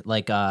definitely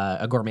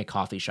a gourmet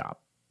coffee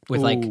shop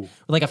with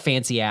like a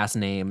fancy ass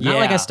name, not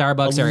like a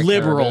Starbucks or a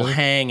liberal Caribou.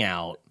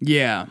 hangout.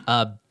 Yeah.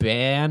 A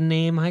band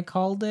name I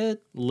called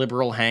it.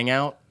 Liberal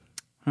hangout.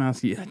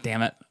 Yeah,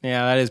 damn it.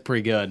 Yeah, that is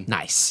pretty good.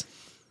 Nice.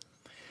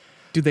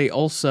 Do they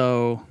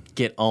also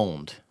Get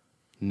owned.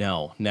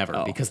 No,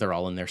 never, because they're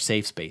all in their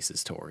safe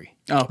spaces, Tori.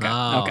 Okay.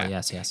 Oh, okay.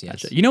 yes.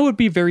 You know what would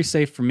be very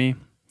safe for me?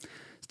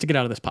 to get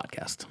out of this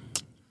podcast?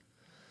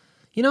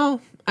 You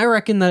know, I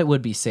reckon that it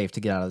would be safe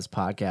to get out of this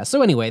podcast.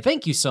 So anyway,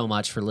 thank you so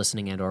much for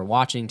listening and or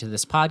watching to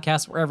this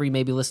podcast, wherever you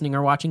may be listening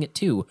or watching it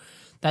too.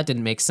 That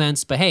didn't make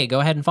sense, but hey, go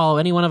ahead and follow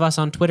any one of us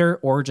on Twitter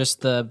or just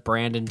the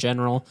brand in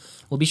general.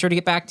 We'll be sure to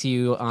get back to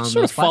you on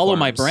Sort those of follow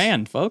my platforms.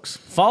 brand, folks.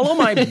 Follow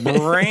my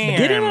brand.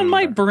 Get in on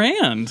my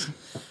brand.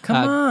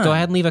 Come on. Go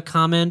ahead and leave a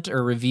comment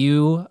or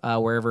review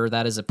wherever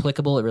that is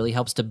applicable. It really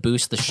helps to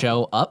boost the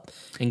show up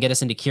and get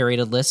us into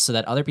curated lists so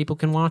that other people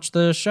can watch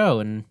the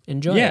show and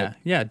enjoy it.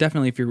 Yeah,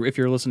 definitely. If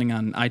you're listening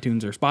on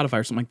iTunes or Spotify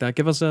or something like that,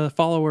 give us a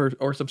follow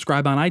or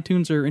subscribe on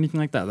iTunes or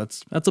anything like that.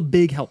 That's a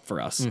big help for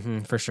us.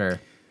 For sure.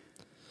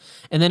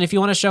 And then if you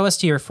want to show us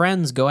to your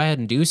friends, go ahead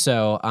and do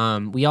so.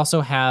 We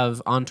also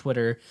have on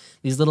Twitter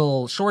these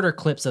little shorter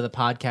clips of the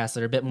podcast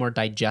that are a bit more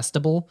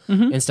digestible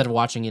instead of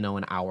watching,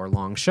 an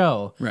hour-long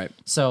show. Right.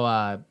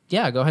 So,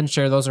 yeah, go ahead and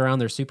share those around.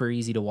 They're super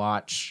easy to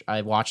watch.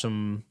 I watch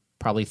them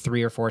probably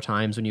 3 or 4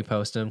 times when you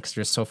post them because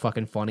they're just so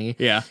fucking funny.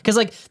 Yeah. Because,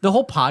 the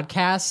whole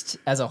podcast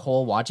as a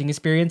whole watching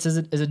experience is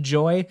a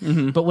joy.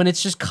 But when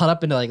it's just cut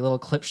up into, little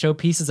clip show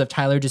pieces of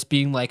Tyler just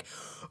being like,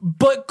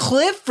 but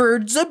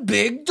Clifford's a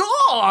big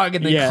dog,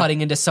 and then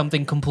cutting into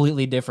something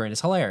completely different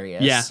is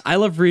hilarious. Yeah, I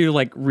love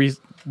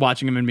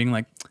watching him and being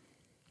like,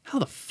 how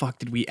the fuck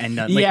did we end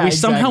up? Yeah, we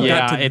somehow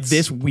exactly. got to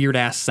this weird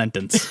ass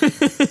sentence.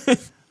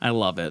 I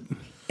love it.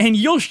 And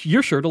you're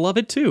sure to love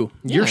it too.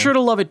 You're sure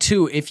to love it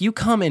too. If you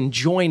come and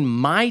join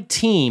my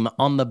team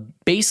on the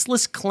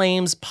Baseless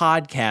Claims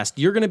podcast,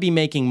 you're going to be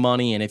making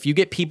money. And if you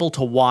get people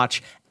to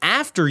watch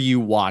after you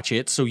watch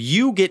it, so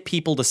you get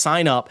people to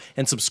sign up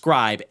and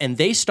subscribe and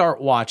they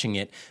start watching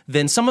it,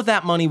 then some of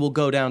that money will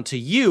go down to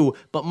you,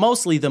 but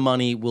mostly the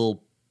money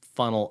will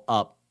funnel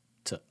up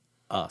to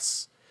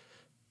us.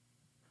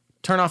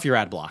 Turn off your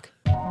ad block.